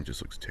 Oh, that one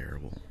just looks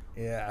terrible.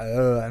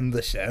 Yeah, I'm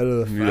the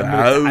shadow. I'm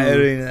Wow.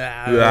 retiring.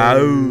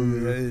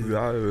 And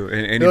No,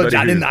 anybody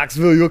Johnny who-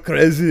 Knoxville, you're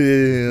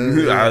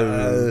crazy.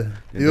 Wow.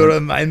 You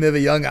remind me of a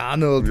young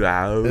Arnold.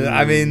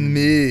 I mean,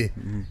 me.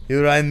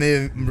 You remind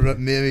me,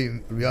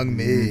 young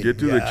me. Get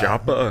to the Yeah.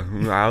 chopper.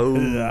 Wow.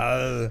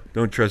 Yeah.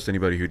 Don't trust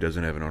anybody who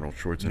doesn't have an Arnold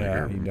No,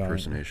 Schwarzenegger you don't.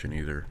 impersonation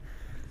either.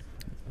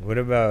 What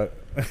about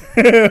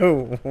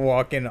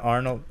walking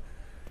Arnold?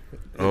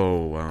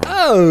 Oh wow.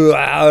 Oh,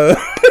 wow.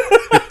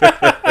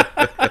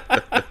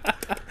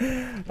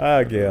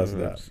 Okay, that's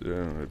that.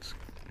 It's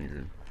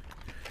weird.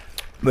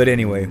 But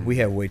anyway, we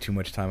have way too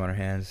much time on our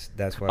hands.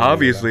 That's why.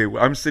 Obviously,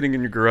 I'm sitting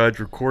in your garage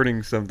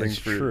recording something That's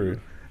for true.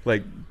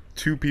 like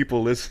 2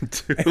 people listen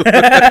to.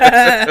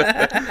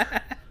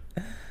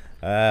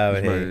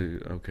 But hey,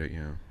 Okay,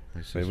 yeah.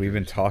 My but we've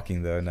been sister's-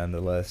 talking though,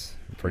 nonetheless,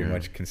 pretty Yeah.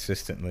 much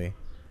consistently.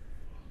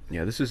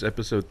 Yeah, this is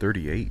episode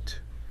 38.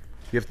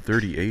 You have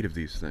 38 of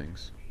these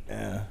things.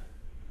 Yeah.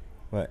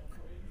 What?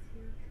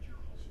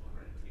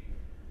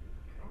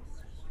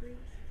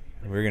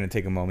 We're gonna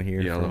take a moment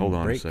here. Yeah, for hold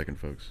on break. a second,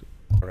 folks.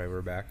 All right,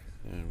 we're back.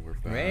 And we're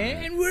back.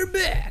 And we're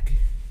back.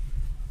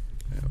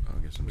 Yeah, I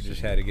guess I'm We just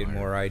sitting had to get higher.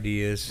 more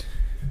ideas.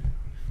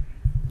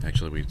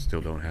 Actually, we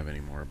still don't have any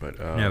more, but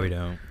No, we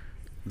don't.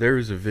 There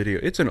is a video.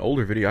 It's an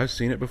older video. I've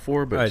seen it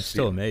before, but Oh, it's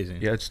still amazing.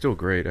 Yeah, it's still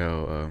great.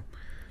 How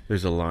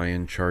there's a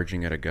lion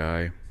charging at a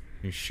guy.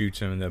 He shoots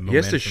him. The He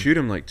has to momentum- shoot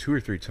him like 2 or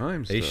 3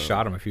 times. They though.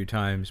 shot him a few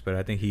times, but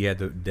I think he had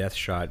the death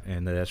shot,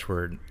 and that's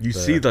where You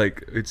see,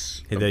 like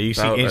it's. you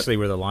see about a- instantly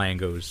where the lion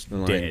goes The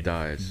lion dead,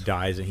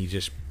 dies. and he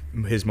just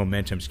his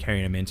momentum's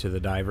carrying him into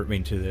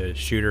the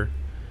shooter.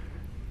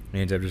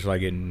 He ends up just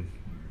like getting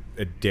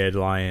a dead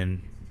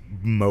lion,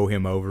 mow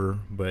him over,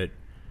 but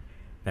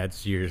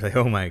you're just like,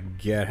 oh my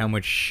god, how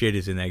much shit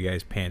is in that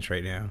guy's pants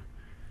right now?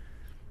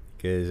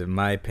 Because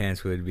my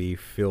pants would be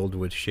filled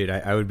with shit.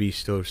 I would be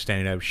still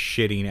standing up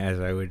shitting as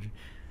I would.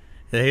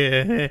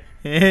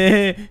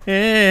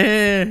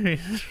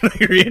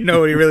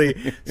 Nobody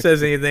really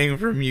says anything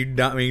from you.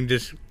 Not, I mean,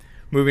 just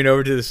moving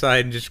over to the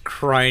side and just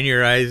crying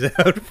your eyes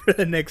out for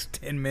the next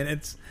 10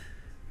 minutes.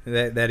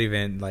 That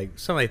event, like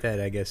something like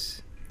that, I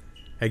guess.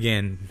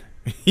 Again,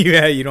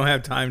 you don't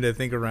have time to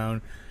think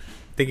around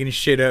thinking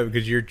shit up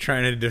because you're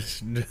trying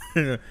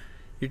to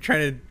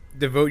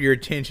devote your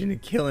attention to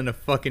killing a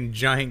fucking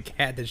giant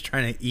cat that's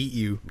trying to eat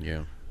you.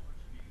 Yeah.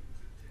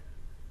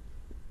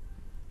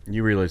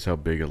 You realize how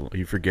big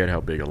you forget how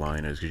big a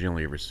lion is because you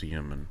only ever see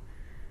him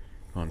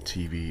on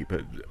TV,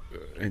 but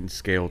in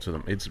scale to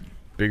them, it's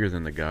bigger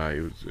than the guy.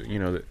 It was,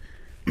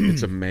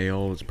 it's a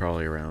male. It's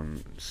probably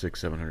around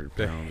 600-700 pounds.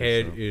 The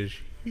head is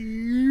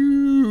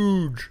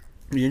huge.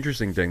 The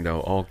interesting thing,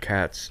 though, all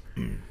cats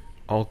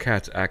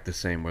act the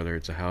same, whether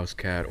it's a house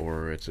cat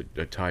or it's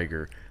a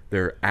tiger.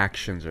 Their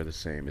actions are the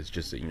same. It's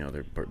just that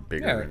they're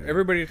bigger. Yeah,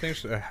 everybody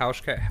thinks a house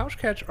cat. House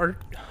cats are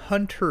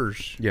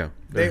hunters. Yeah,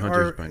 they're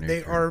hunters by nature.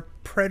 They are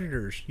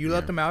predators. You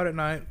let them out at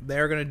night, they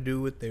are going to do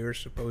what they're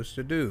supposed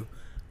to do.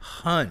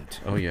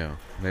 Hunt. Oh yeah,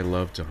 they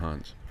love to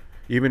hunt.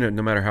 Even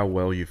no matter how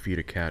well you feed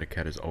a cat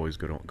is always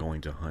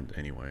going to hunt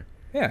anyway.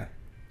 Yeah.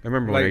 I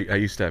remember when I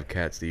used to have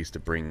cats. They used to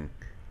bring,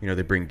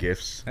 they bring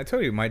gifts. I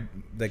told you,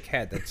 the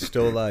cat that's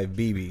still alive,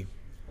 BB,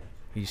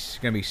 he's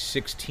going to be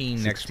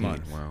 16 next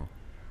month. Wow.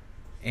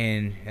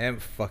 And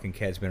that fucking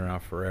cat's been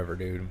around forever,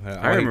 dude.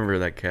 I remember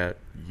that cat.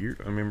 I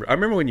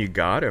remember when you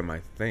got him,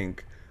 I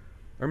think.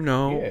 Or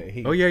no.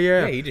 Yeah,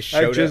 Yeah, he just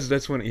showed up.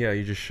 That's when. Yeah,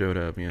 he just showed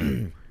up.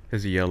 Yeah,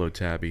 has a yellow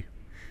tabby.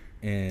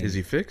 And is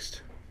he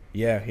fixed?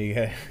 Yeah, he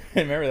had. I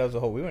remember that was the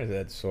whole. We went to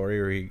that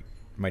story where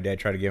my dad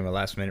tried to give him a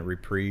last minute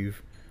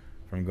reprieve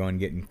from going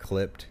getting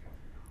clipped,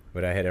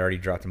 but I had already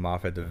dropped him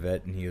off at the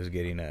vet, and he was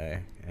getting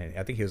I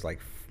think he was like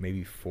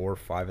maybe 4 or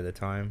 5 at the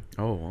time.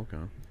 Oh,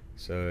 okay.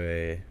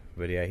 So.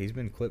 But yeah, he's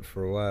been clipped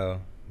for a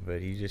while. But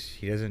he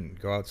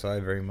doesn't go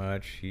outside very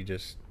much.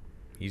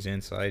 He's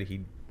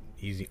inside.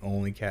 He's the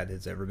only cat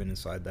that's ever been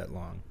inside that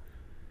long.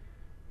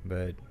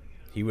 But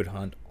he would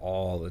hunt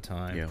all the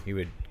time. Yeah. He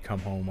would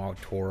come home all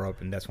tore up,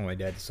 and that's when my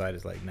dad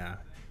decided, like, nah,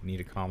 you need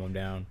to calm him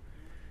down.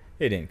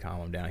 It didn't calm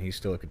him down. He's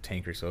still a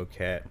cantankerous old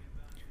cat.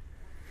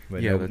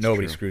 But yeah,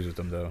 nobody true. screws with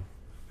him though.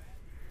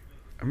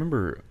 I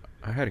remember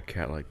I had a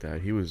cat like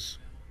that. It was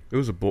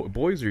a boy.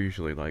 Boys are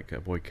usually like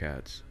boy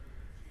cats.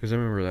 Because I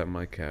remember that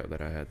my cat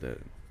that I had, that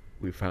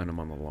we found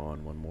him on the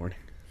lawn one morning,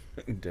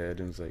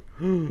 dead, and it's like,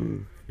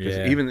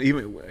 yeah.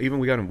 Even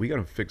we got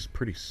him fixed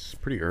pretty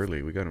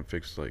early. We got him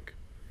fixed like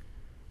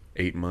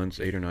 8 or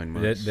 9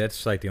 months.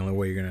 That's like the only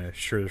way you're gonna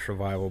assure the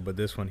survival. But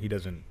this one, he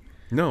doesn't.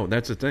 No,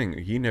 that's the thing.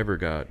 He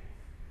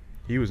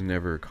was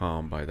never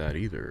calm by that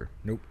either.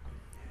 Nope.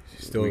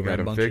 Still we got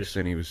him fixed,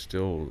 and he was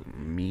still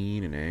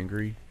mean and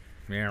angry.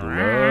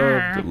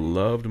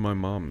 Loved my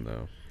mom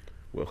though.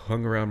 Well,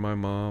 hung around my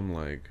mom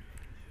like.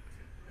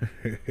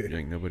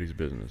 Ain't nobody's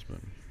business, man.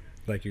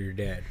 Like your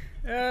dad.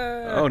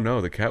 Oh no,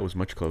 the cat was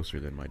much closer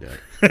than my dad.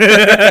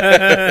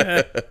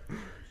 Yeah,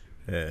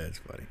 that's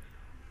funny.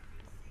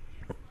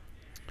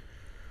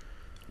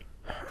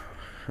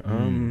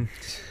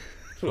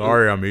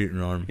 Sorry, I'm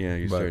eating on him. Yeah,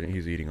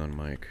 he's eating on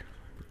Mike.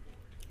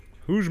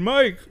 Who's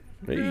Mike?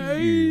 Hey.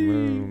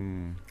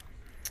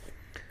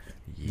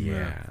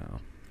 Yeah.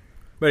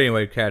 But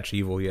anyway, cat's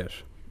evil, yes.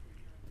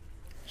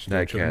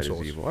 That cat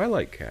is evil. I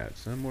like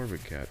cats. I'm more of a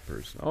cat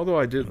person. Although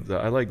I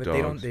like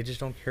dogs. They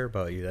just don't care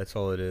about you. That's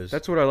all it is.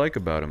 That's what I like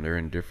about them. They're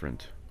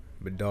indifferent.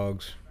 But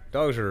dogs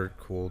are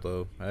cool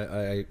though.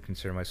 I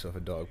consider myself a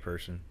dog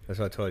person. That's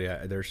what I told you.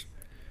 There's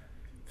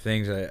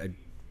things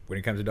when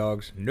it comes to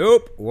dogs.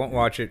 Nope, won't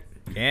watch it.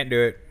 Can't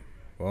do it.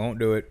 Won't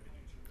do it.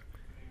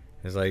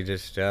 It's like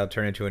I'll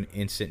turn into an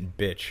instant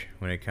bitch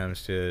when it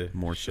comes to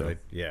more so. Like,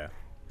 yeah,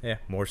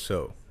 more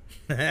so.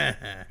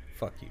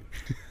 Fuck you.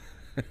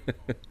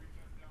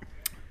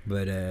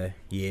 But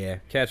yeah,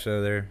 cats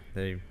though,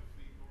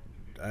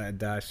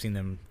 I've seen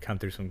them come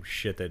through some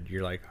shit that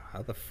you're like,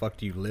 how the fuck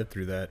do you live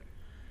through that?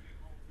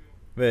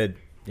 But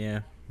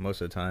yeah,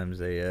 most of the times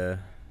they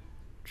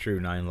true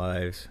 9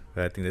 lives.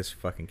 But I think this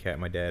fucking cat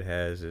my dad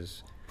has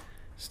is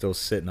still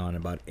sitting on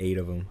about 8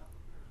 of them.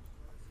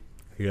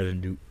 He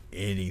doesn't do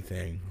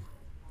anything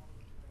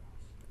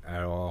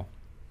at all,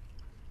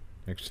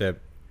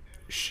 except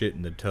shit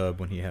in the tub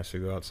when he has to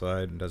go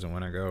outside and doesn't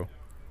want to go.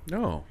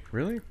 No,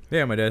 really?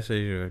 Yeah, my dad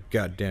says,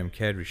 goddamn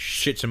cat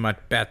shits in my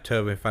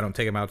bathtub if I don't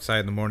take him outside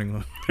in the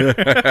morning.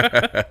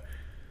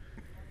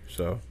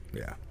 So,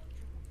 yeah.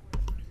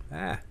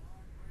 There's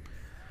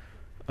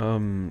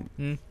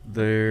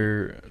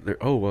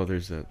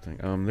that thing.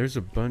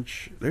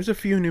 There's a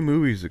few new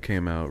movies that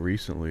came out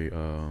recently.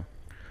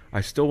 I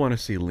still want to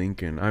see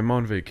Lincoln. I'm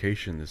on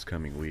vacation this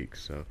coming week,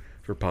 so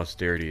for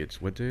posterity,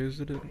 what day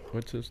is it?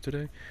 What's this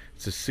today?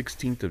 It's the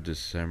 16th of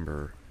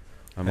December.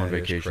 I'm on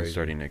vacation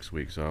starting next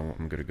week, so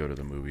I'm going to go to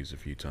the movies a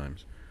few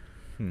times.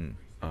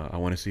 I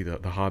want to see The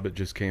Hobbit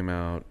just came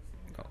out.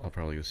 I'll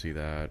probably go see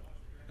that.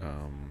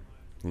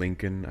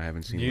 Lincoln, I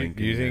haven't seen Lincoln.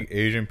 Do you think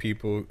Asian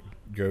people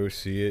go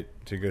see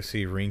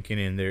Lincoln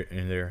in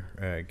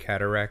their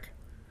cataract?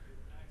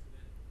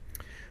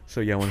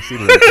 So yeah, I want to see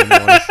Lincoln.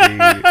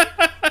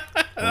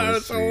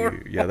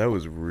 Yeah, that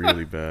was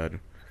really bad.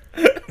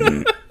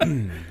 It's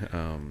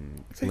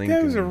like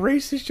that was a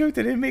racist joke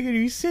that didn't make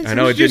any sense. I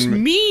know it was just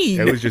mean.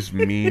 It was just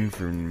mean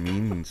for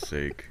mean's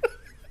sake.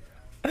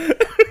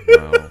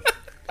 Wow.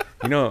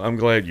 You know, I'm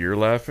glad you're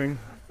laughing.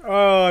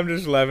 Oh, I'm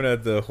just laughing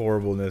at the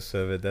horribleness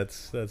of it.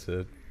 That's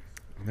it.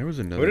 There was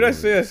another. What did I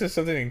say? I said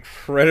something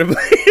incredibly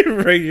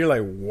racist. You're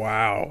like,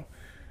 wow,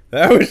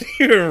 that was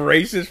even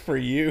racist for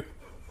you.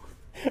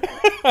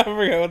 I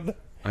forgot what the...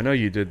 I know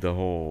you did the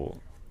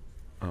whole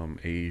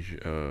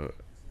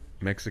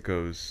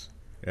Mexico's.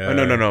 Oh,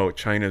 no,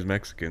 China's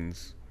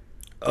Mexicans.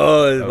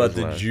 Oh, it's That about was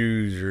the last.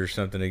 Jews or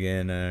something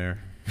again. I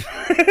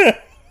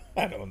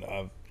don't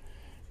know.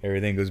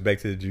 Everything goes back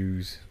to the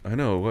Jews. I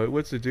know.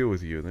 What's the deal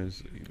with you?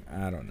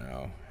 I don't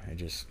know.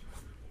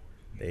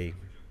 They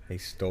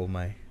stole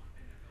my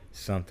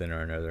something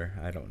or another.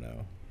 I don't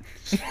know.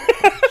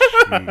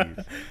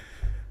 Jeez.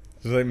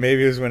 It's like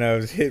maybe it was when I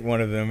was hit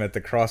one of them at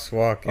the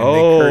crosswalk and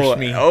they cursed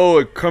me. Oh,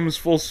 it comes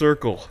full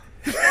circle.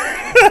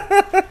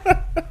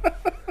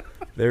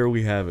 There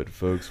we have it,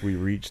 folks. We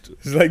reached.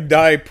 It's like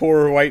die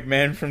poor white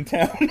man from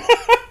town.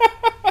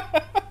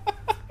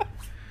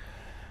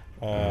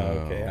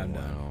 Okay, I'm done.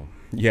 Wow.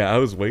 Yeah, I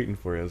was waiting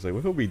for you. I was like,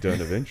 well, he'll be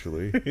done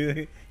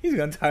eventually. He's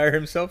gonna tire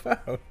himself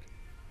out.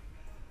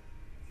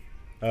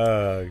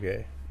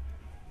 Okay.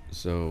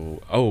 So,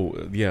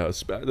 yeah.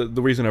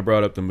 The reason I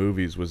brought up the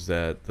movies was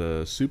that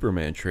the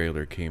Superman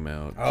trailer came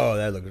out. Oh,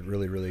 that looked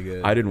really, really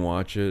good. I didn't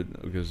watch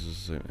it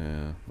because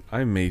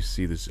I may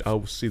see this.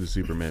 I'll see the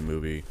Superman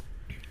movie.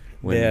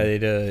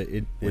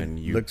 It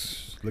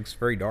looks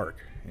very dark,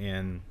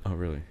 and Oh,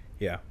 really?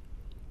 yeah,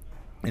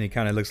 and it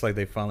kind of looks like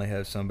they finally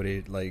have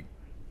somebody like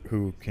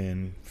who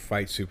can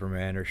fight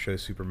Superman or show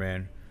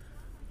Superman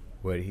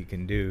what he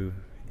can do.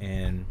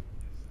 And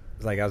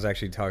it's like I was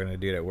actually talking to a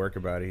dude at work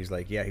about it. He's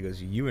like, yeah, he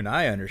goes, you and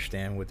I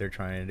understand what they're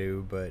trying to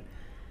do, but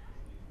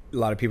a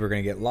lot of people are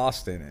going to get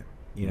lost in it,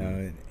 you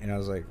know. And I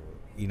was like,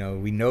 you know,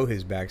 we know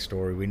his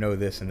backstory, we know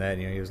this and that.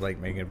 You know, he was like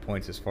making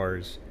points as far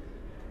as,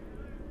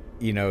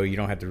 you know, you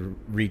don't have to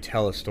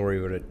retell a story,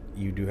 but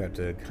you do have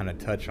to kind of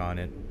touch on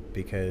it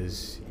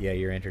because, yeah,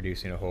 you're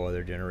introducing a whole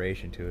other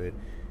generation to it.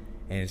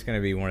 And it's going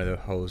to be one of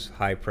those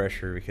high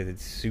pressure because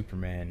it's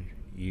Superman.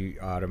 You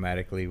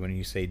automatically, when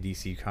you say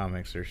DC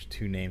Comics, there's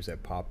two names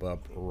that pop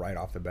up right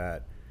off the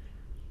bat.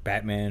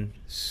 Batman,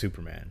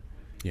 Superman.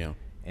 Yeah.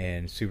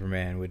 And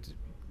Superman would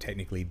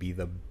technically be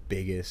the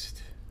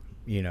biggest,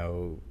 you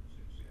know,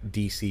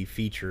 DC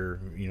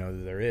feature, you know,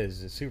 that there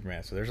is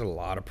Superman. So there's a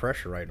lot of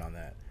pressure right on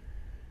that.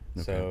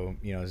 Okay. So,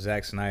 you know,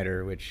 Zack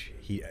Snyder, which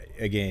he,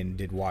 again,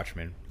 did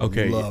Watchmen.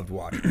 Okay. Loved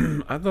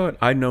Watchmen. I thought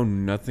I know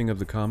nothing of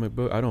the comic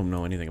book. I don't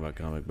know anything about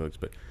comic books,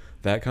 but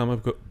that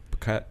comic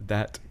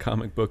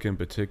book in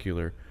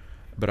particular.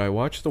 But I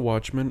watched The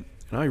Watchmen,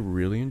 and I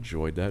really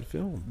enjoyed that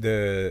film.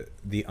 The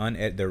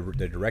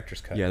director's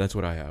cut. Yeah, that's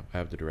what I have. I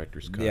have the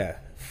director's cut. Yeah,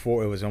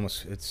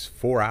 it's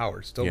 4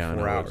 hours. Still yeah, 4 I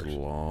know hours. It's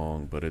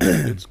long, but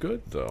it's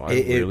good though. I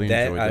really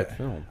enjoyed that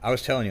film. I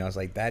was telling you, I was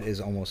like, that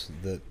is almost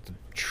the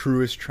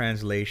truest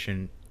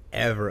translation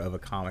ever of a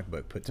comic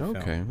book put to film.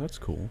 Okay, that's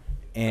cool.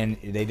 And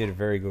they did a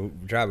very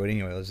good job. But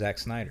anyway, it was Zack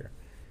Snyder,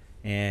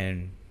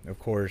 and of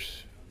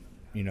course,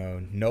 you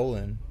know,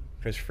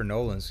 Christopher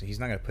Nolan's. He's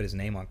not gonna put his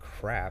name on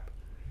crap.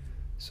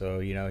 So,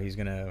 you know, he's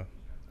gonna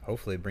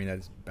hopefully bring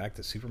that back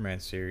to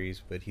Superman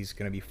series, but he's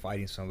gonna be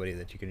fighting somebody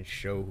that you can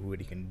show what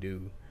he can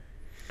do.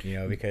 You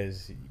know,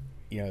 because,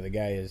 you know, the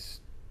guy is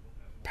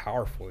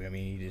powerful. I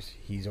mean,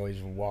 he's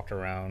always walked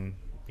around,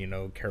 you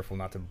know, careful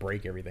not to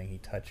break everything he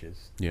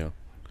touches. Yeah.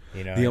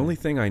 You know, The only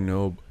thing I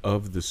know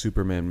of the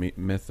Superman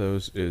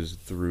mythos is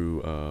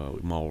through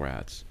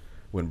Mallrats,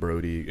 when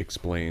Brody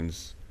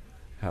explains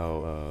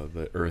how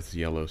the Earth's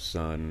yellow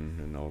sun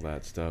and all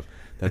that stuff.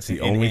 That's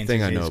the only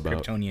thing I know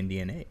about. Kryptonian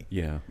DNA.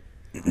 Yeah.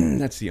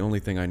 That's the only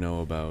thing I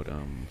know about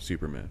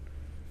Superman.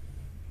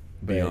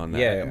 Beyond that.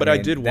 Yeah, but I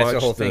did watch that's the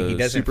whole thing. He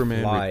doesn't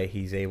Superman fly.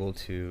 He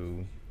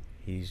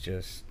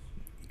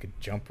could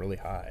jump really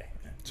high.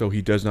 So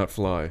he does not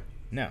fly.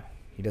 No,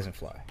 he doesn't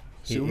fly.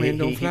 Superman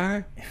don't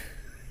fly?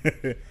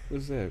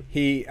 What's that?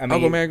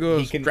 Aquaman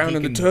goes drown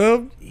in the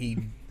tub? He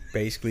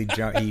basically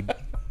jump.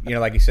 You know,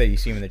 like you said, you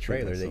see him in the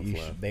trailer that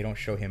myself laugh. they don't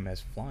show him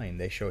as flying.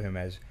 They show him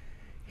as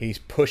he's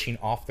pushing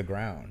off the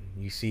ground.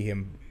 You see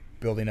him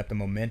building up the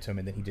momentum,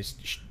 and then he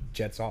just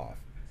jets off.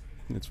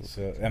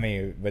 So I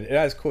mean, but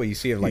that's cool. You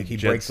see it like he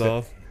breaks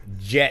off.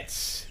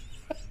 Jets,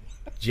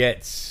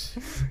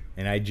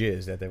 and I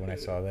jizzed at that when I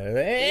saw that.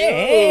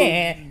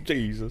 Oh,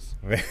 Jesus.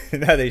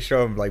 Now they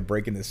show him like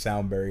breaking the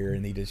sound barrier,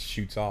 and he just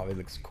shoots off. It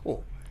looks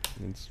cool.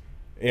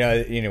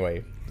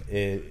 Anyway,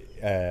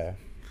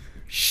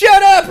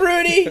 shut up,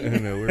 Rudy.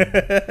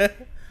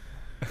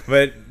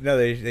 But no,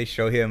 they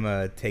show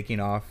him taking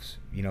off,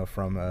 you know,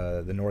 from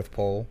the North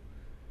Pole,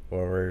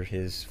 or where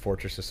his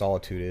Fortress of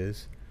Solitude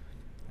is,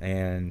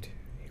 and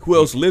who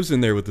else lives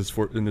in there with this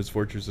in this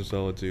Fortress of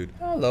Solitude?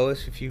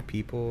 Lois, a few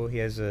people. He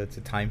has it's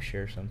a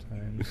timeshare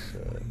sometimes,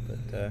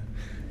 but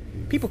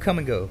people come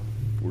and go.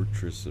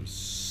 Fortress of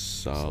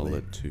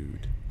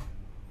Solitude.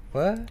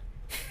 What?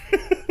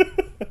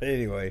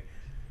 Anyway,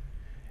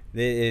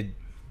 It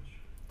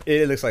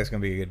it looks like it's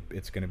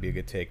gonna be a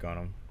good take on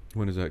him.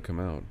 When does that come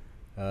out?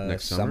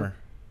 Next Summer.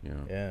 Yeah.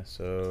 Yeah,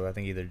 so I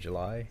think either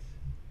July.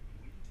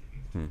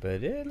 Hmm.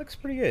 But it looks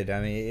pretty good.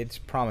 I mean, it's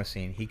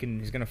promising.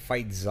 He's gonna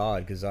fight Zod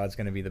because Zod's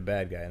gonna be the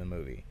bad guy in the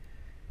movie.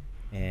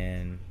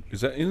 And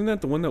Isn't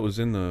that the one that was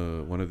in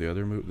the one of the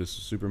other movies? This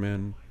is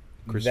Superman.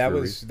 that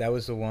was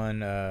the one.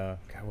 God,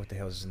 what the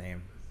hell is his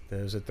name?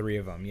 There was the three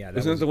of them. Yeah,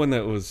 Isn't that the one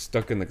that was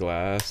stuck in the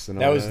glass and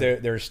that all was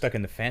that? they're stuck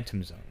in the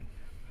Phantom Zone.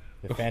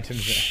 The Phantom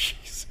Zone.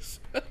 Jesus.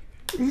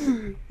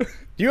 Do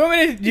you want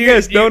me to?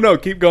 Yes, no,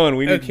 keep going.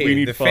 We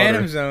need the fodder.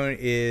 Phantom Zone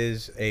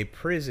is a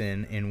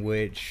prison in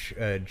which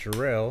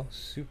Jor-El,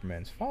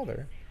 Superman's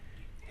father,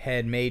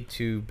 had made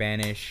to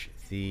banish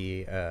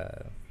the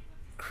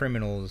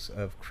criminals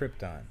of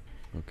Krypton.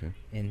 Okay.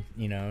 And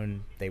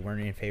and they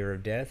weren't in favor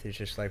of death. It's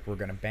just like, we're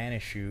gonna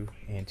banish you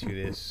into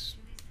this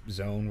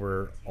zone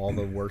where all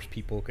the worst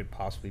people could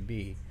possibly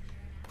be.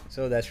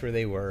 So that's where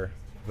they were,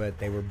 but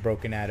they were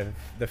broken out of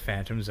the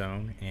Phantom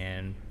Zone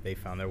and they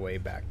found their way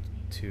back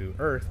to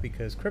Earth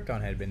because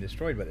Krypton had been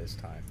destroyed by this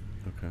time.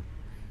 Okay.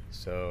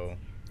 So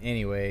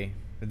anyway,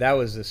 that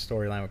was the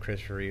storyline with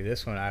Christopher Reeve.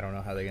 This one, I don't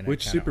know how they're gonna.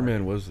 Which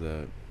Superman was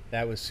that?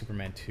 That was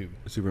Superman 2.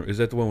 Is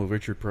that the one with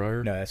Richard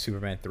Pryor? No, that's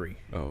Superman 3.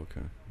 Oh,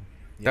 okay.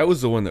 Yes. That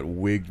was the one that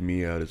wigged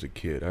me out as a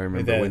kid. I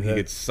remember when he the-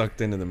 gets sucked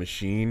into the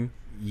machine.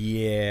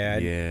 Yeah.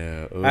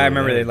 Yeah. I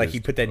remember that, like, just- he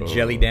put that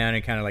jelly down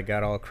and kind of like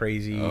got all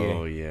crazy.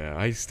 Oh yeah,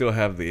 I still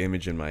have the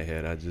image in my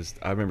head.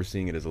 I remember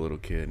seeing it as a little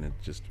kid, and it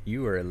just.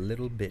 You were a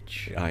little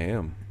bitch. I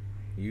am.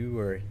 You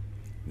were.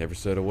 Never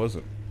said I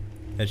wasn't.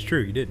 That's true.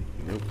 You did.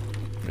 Nope.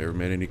 Never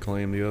made any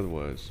claim the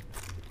otherwise.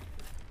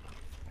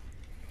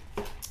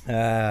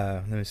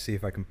 Let me see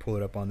if I can pull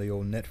it up on the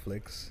old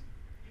Netflix.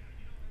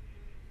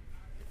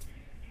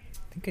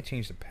 I think I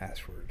changed the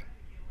password.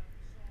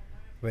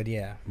 But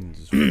yeah.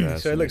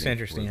 So it looks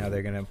interesting how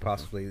they're gonna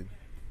possibly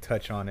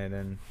touch on it,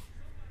 and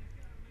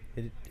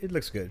it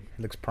looks good.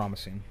 It looks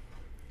promising.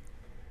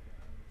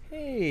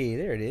 Hey,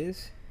 there it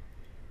is.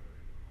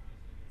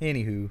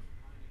 Anywho,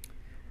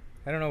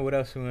 I don't know what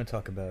else we want to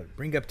talk about.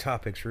 Bring up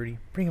topics, Rudy.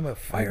 Bring them up.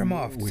 Fire them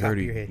off. We Top of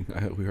your head.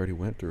 already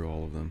went through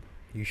all of them.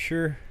 You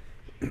sure?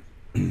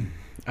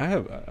 I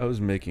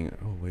was making.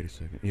 Oh wait a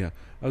second. Yeah,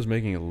 I was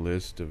making a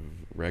list of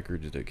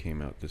records that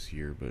came out this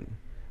year, but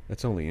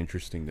that's only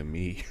interesting to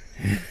me.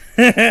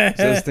 So I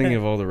was thinking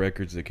of all the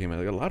records that came out.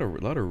 Like a lot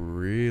of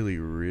really,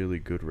 really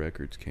good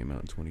records came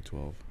out in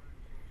 2012.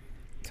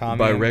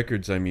 By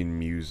records, I mean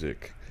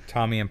music.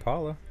 Tommy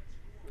Impala.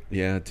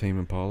 Yeah, Tame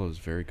Impala is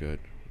very good.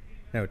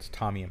 No, it's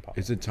Tommy Impala.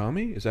 Is it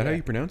Tommy? Is that how Yeah.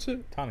 you pronounce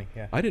it? Tommy,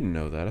 yeah. I didn't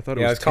know that. I thought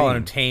it Yeah, I was was calling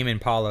him Tame. Tame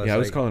Impala. Yeah, I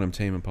was like, calling him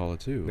Tame Impala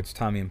too. It's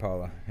Tommy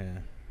Impala, yeah.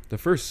 The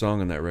first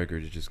song on that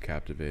record is just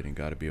captivating.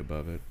 Got to be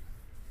above it.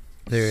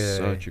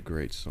 Such a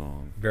great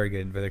song. Very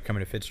good. But they're coming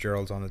to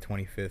Fitzgerald's on the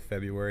 25th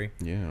February.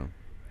 Yeah.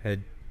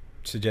 I'd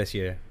suggest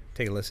you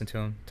take a listen to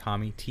him.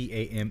 Tommy,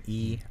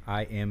 TameImpala.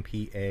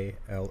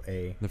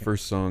 The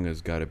first song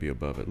has got to be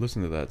above it.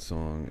 Listen to that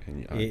song,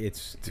 and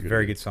It's a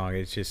very good song.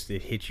 It's just,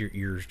 it hits your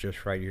ears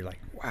just right. You're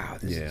like, wow,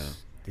 this Yeah.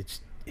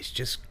 is it's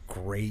just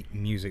great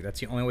music. That's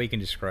the only way you can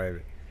describe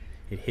it.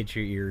 It hits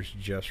your ears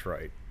just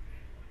right.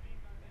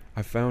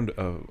 I found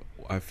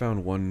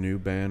one new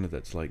band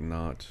that's like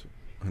not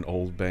an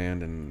old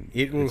band, and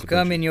It will it's a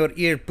come bunch in your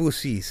ear,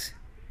 pussies.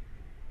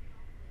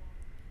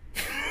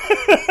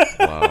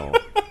 Wow.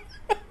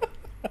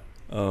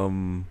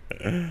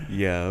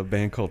 Yeah, a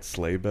band called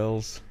Sleigh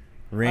Bells.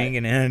 Ring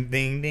and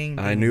ding ding.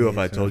 I knew if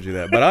I told you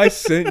that, but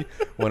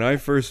when I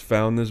first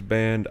found this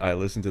band, I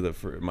listened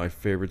to my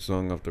favorite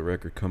song off the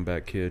record,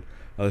 "Comeback Kid."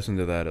 I listened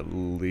to that at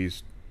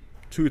least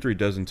 2 or 3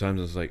 dozen times.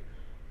 I was like,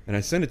 and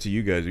I sent it to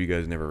you guys. You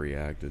guys never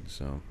reacted,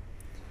 so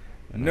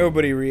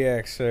Nobody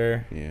reacts,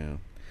 sir. yeah.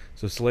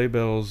 So Sleigh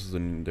Bells,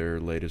 their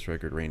latest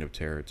record, "Reign of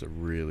Terror." It's a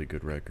really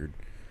good record.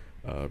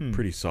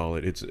 Pretty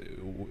solid.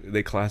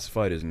 They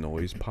classify it as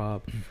noise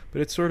pop,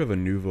 but it's sort of a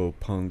nouveau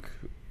punk.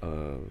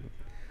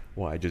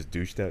 Well, I just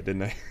douched out,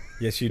 didn't I?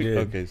 Yes, you did.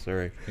 Okay,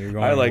 sorry. You're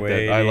going I like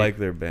way that. I deep. like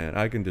their band.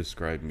 I can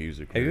describe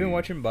music. Have you really- been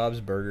watching Bob's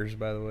Burgers,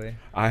 by the way?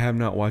 I have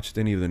not watched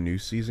any of the new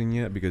season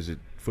yet because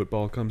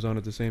football comes on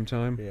at the same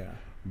time. Yeah.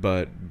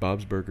 But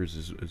Bob's Burgers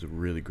is a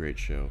really great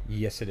show.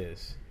 Yes, it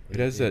is. It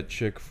has that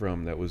chick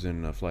that was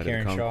in Flight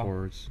Karen of the Shaw?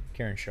 Conchords.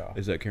 Karen Shaw.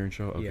 Is that Karen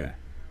Shaw? Okay. Yeah.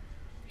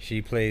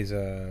 She plays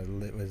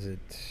was it,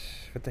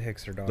 what the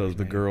heck's her daughter's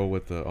The name? girl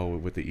with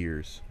the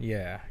ears.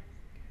 Yeah.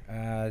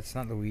 It's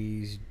not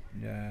Louise.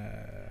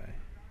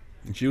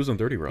 And she was on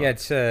 30 Rock. Yeah,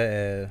 it's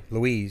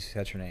Louise.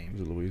 That's her name.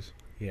 Was it Louise?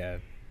 Yeah.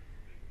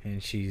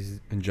 And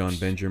she's And John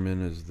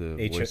Benjamin is the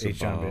voice of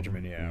John Bob.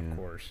 Benjamin. Yeah, of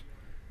course.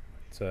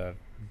 It's a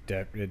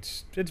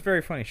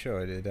very funny show.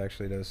 It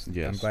actually does.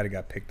 Yes. I'm glad it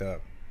got picked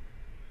up.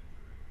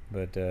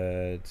 But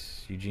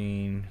it's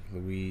Eugene,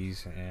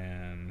 Louise,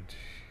 and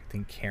I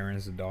think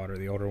Karen's the daughter,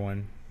 the older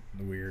one,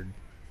 the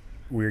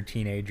weird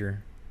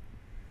teenager,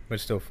 but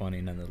still funny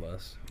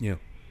nonetheless. Yeah.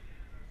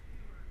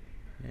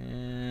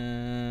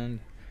 And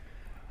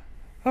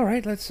all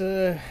right, let's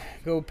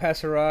go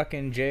pass a rock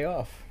and Jay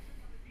off.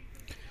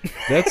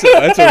 That's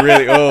a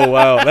really, oh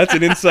wow, that's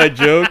an inside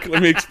joke.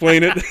 Let me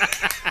explain it.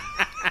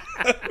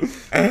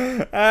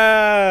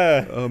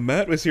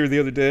 Matt was here the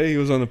other day. He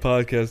was on the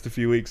podcast a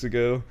few weeks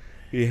ago.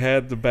 He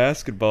had the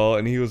basketball,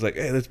 and he was like,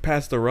 "Hey, let's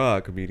pass the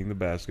rock," meaning the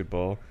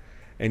basketball.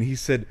 And he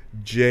said,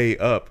 "J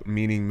up,"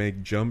 meaning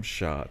make jump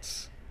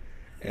shots.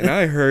 And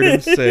I heard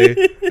him say,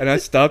 and I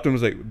stopped him. I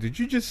was like, "Did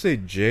you just say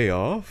J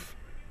off?"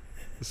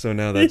 So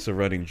now that's a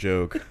running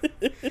joke.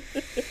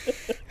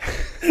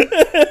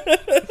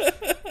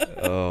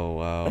 Oh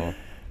wow.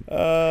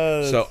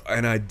 So,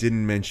 and I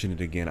didn't mention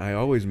it again. I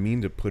always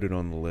mean to put it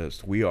on the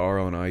list. We are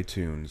on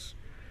iTunes.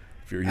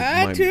 If you're,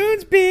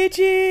 iTunes,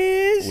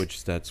 bitches!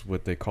 Which that's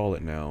what they call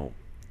it now.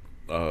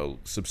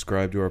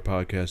 Subscribe to our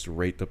podcast,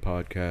 rate the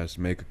podcast,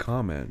 make a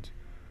comment.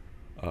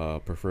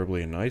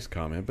 Preferably a nice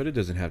comment, but it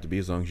doesn't have to be.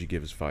 As long as you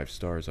give us 5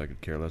 stars, I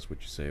could care less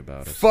what you say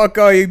about us. Fuck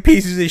all you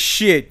pieces of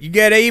shit. You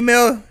got an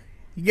email?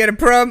 You got a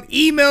problem?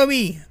 Email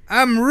me.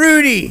 I'm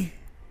Rudy.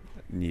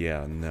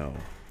 Yeah, no.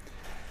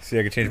 See,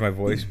 I can change my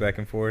voice back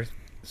and forth.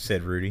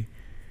 Said Rudy.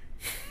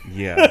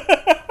 Yeah.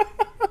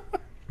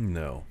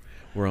 No.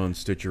 We're on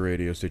Stitcher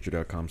Radio,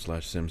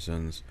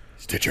 Stitcher.com/Simpsons.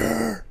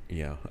 Stitcher.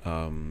 Yeah.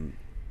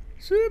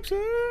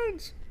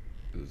 Simpsons.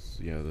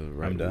 Yeah,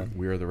 I'm done.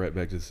 We are the Right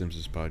Back to the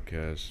Simpsons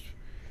podcast.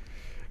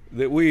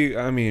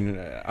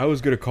 I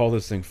was going to call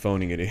this thing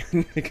phoning it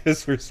in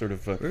because we're sort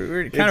of...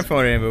 we're kind of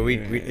phoning it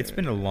in, but it's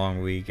been a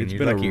long week. And it's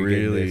you're been lucky a you're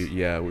getting really... this.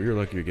 Yeah, you're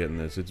lucky you're getting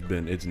this.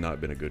 It's not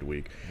been a good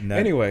week. No.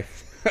 Anyway,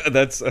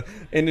 that's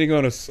ending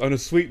on a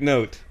sweet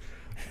note.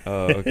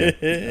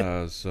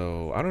 Okay.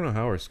 So, I don't know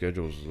how our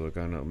schedules look.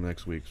 I know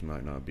next week's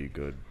might not be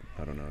good.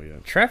 I don't know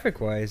yet.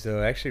 Traffic-wise,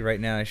 though, actually right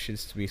now I should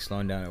be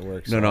slowing down at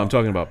work. No, I'm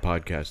talking about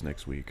podcasts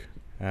next week.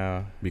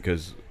 Oh.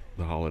 Because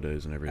the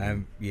holidays and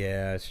everything.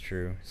 Yeah, that's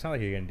true. It's not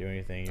like you're going to do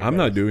anything. I'm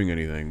not doing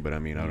anything, but I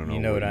mean, I don't know. You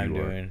know what I'm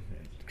doing.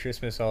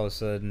 Christmas, all of a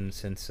sudden,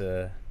 since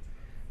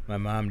my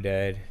mom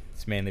died,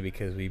 it's mainly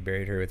because we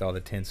buried her with all the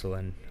tinsel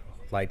and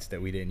lights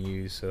that we didn't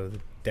use, so the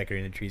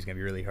decorating the tree is going to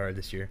be really hard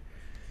this year.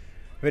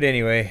 But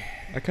anyway.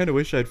 I kind of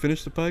wish I'd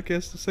finished the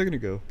podcast a second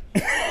ago.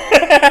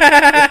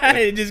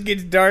 It just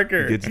gets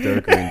darker. It gets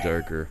darker and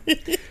darker.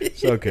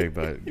 So,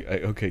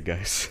 okay,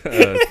 guys.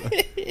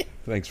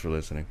 Thanks for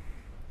listening.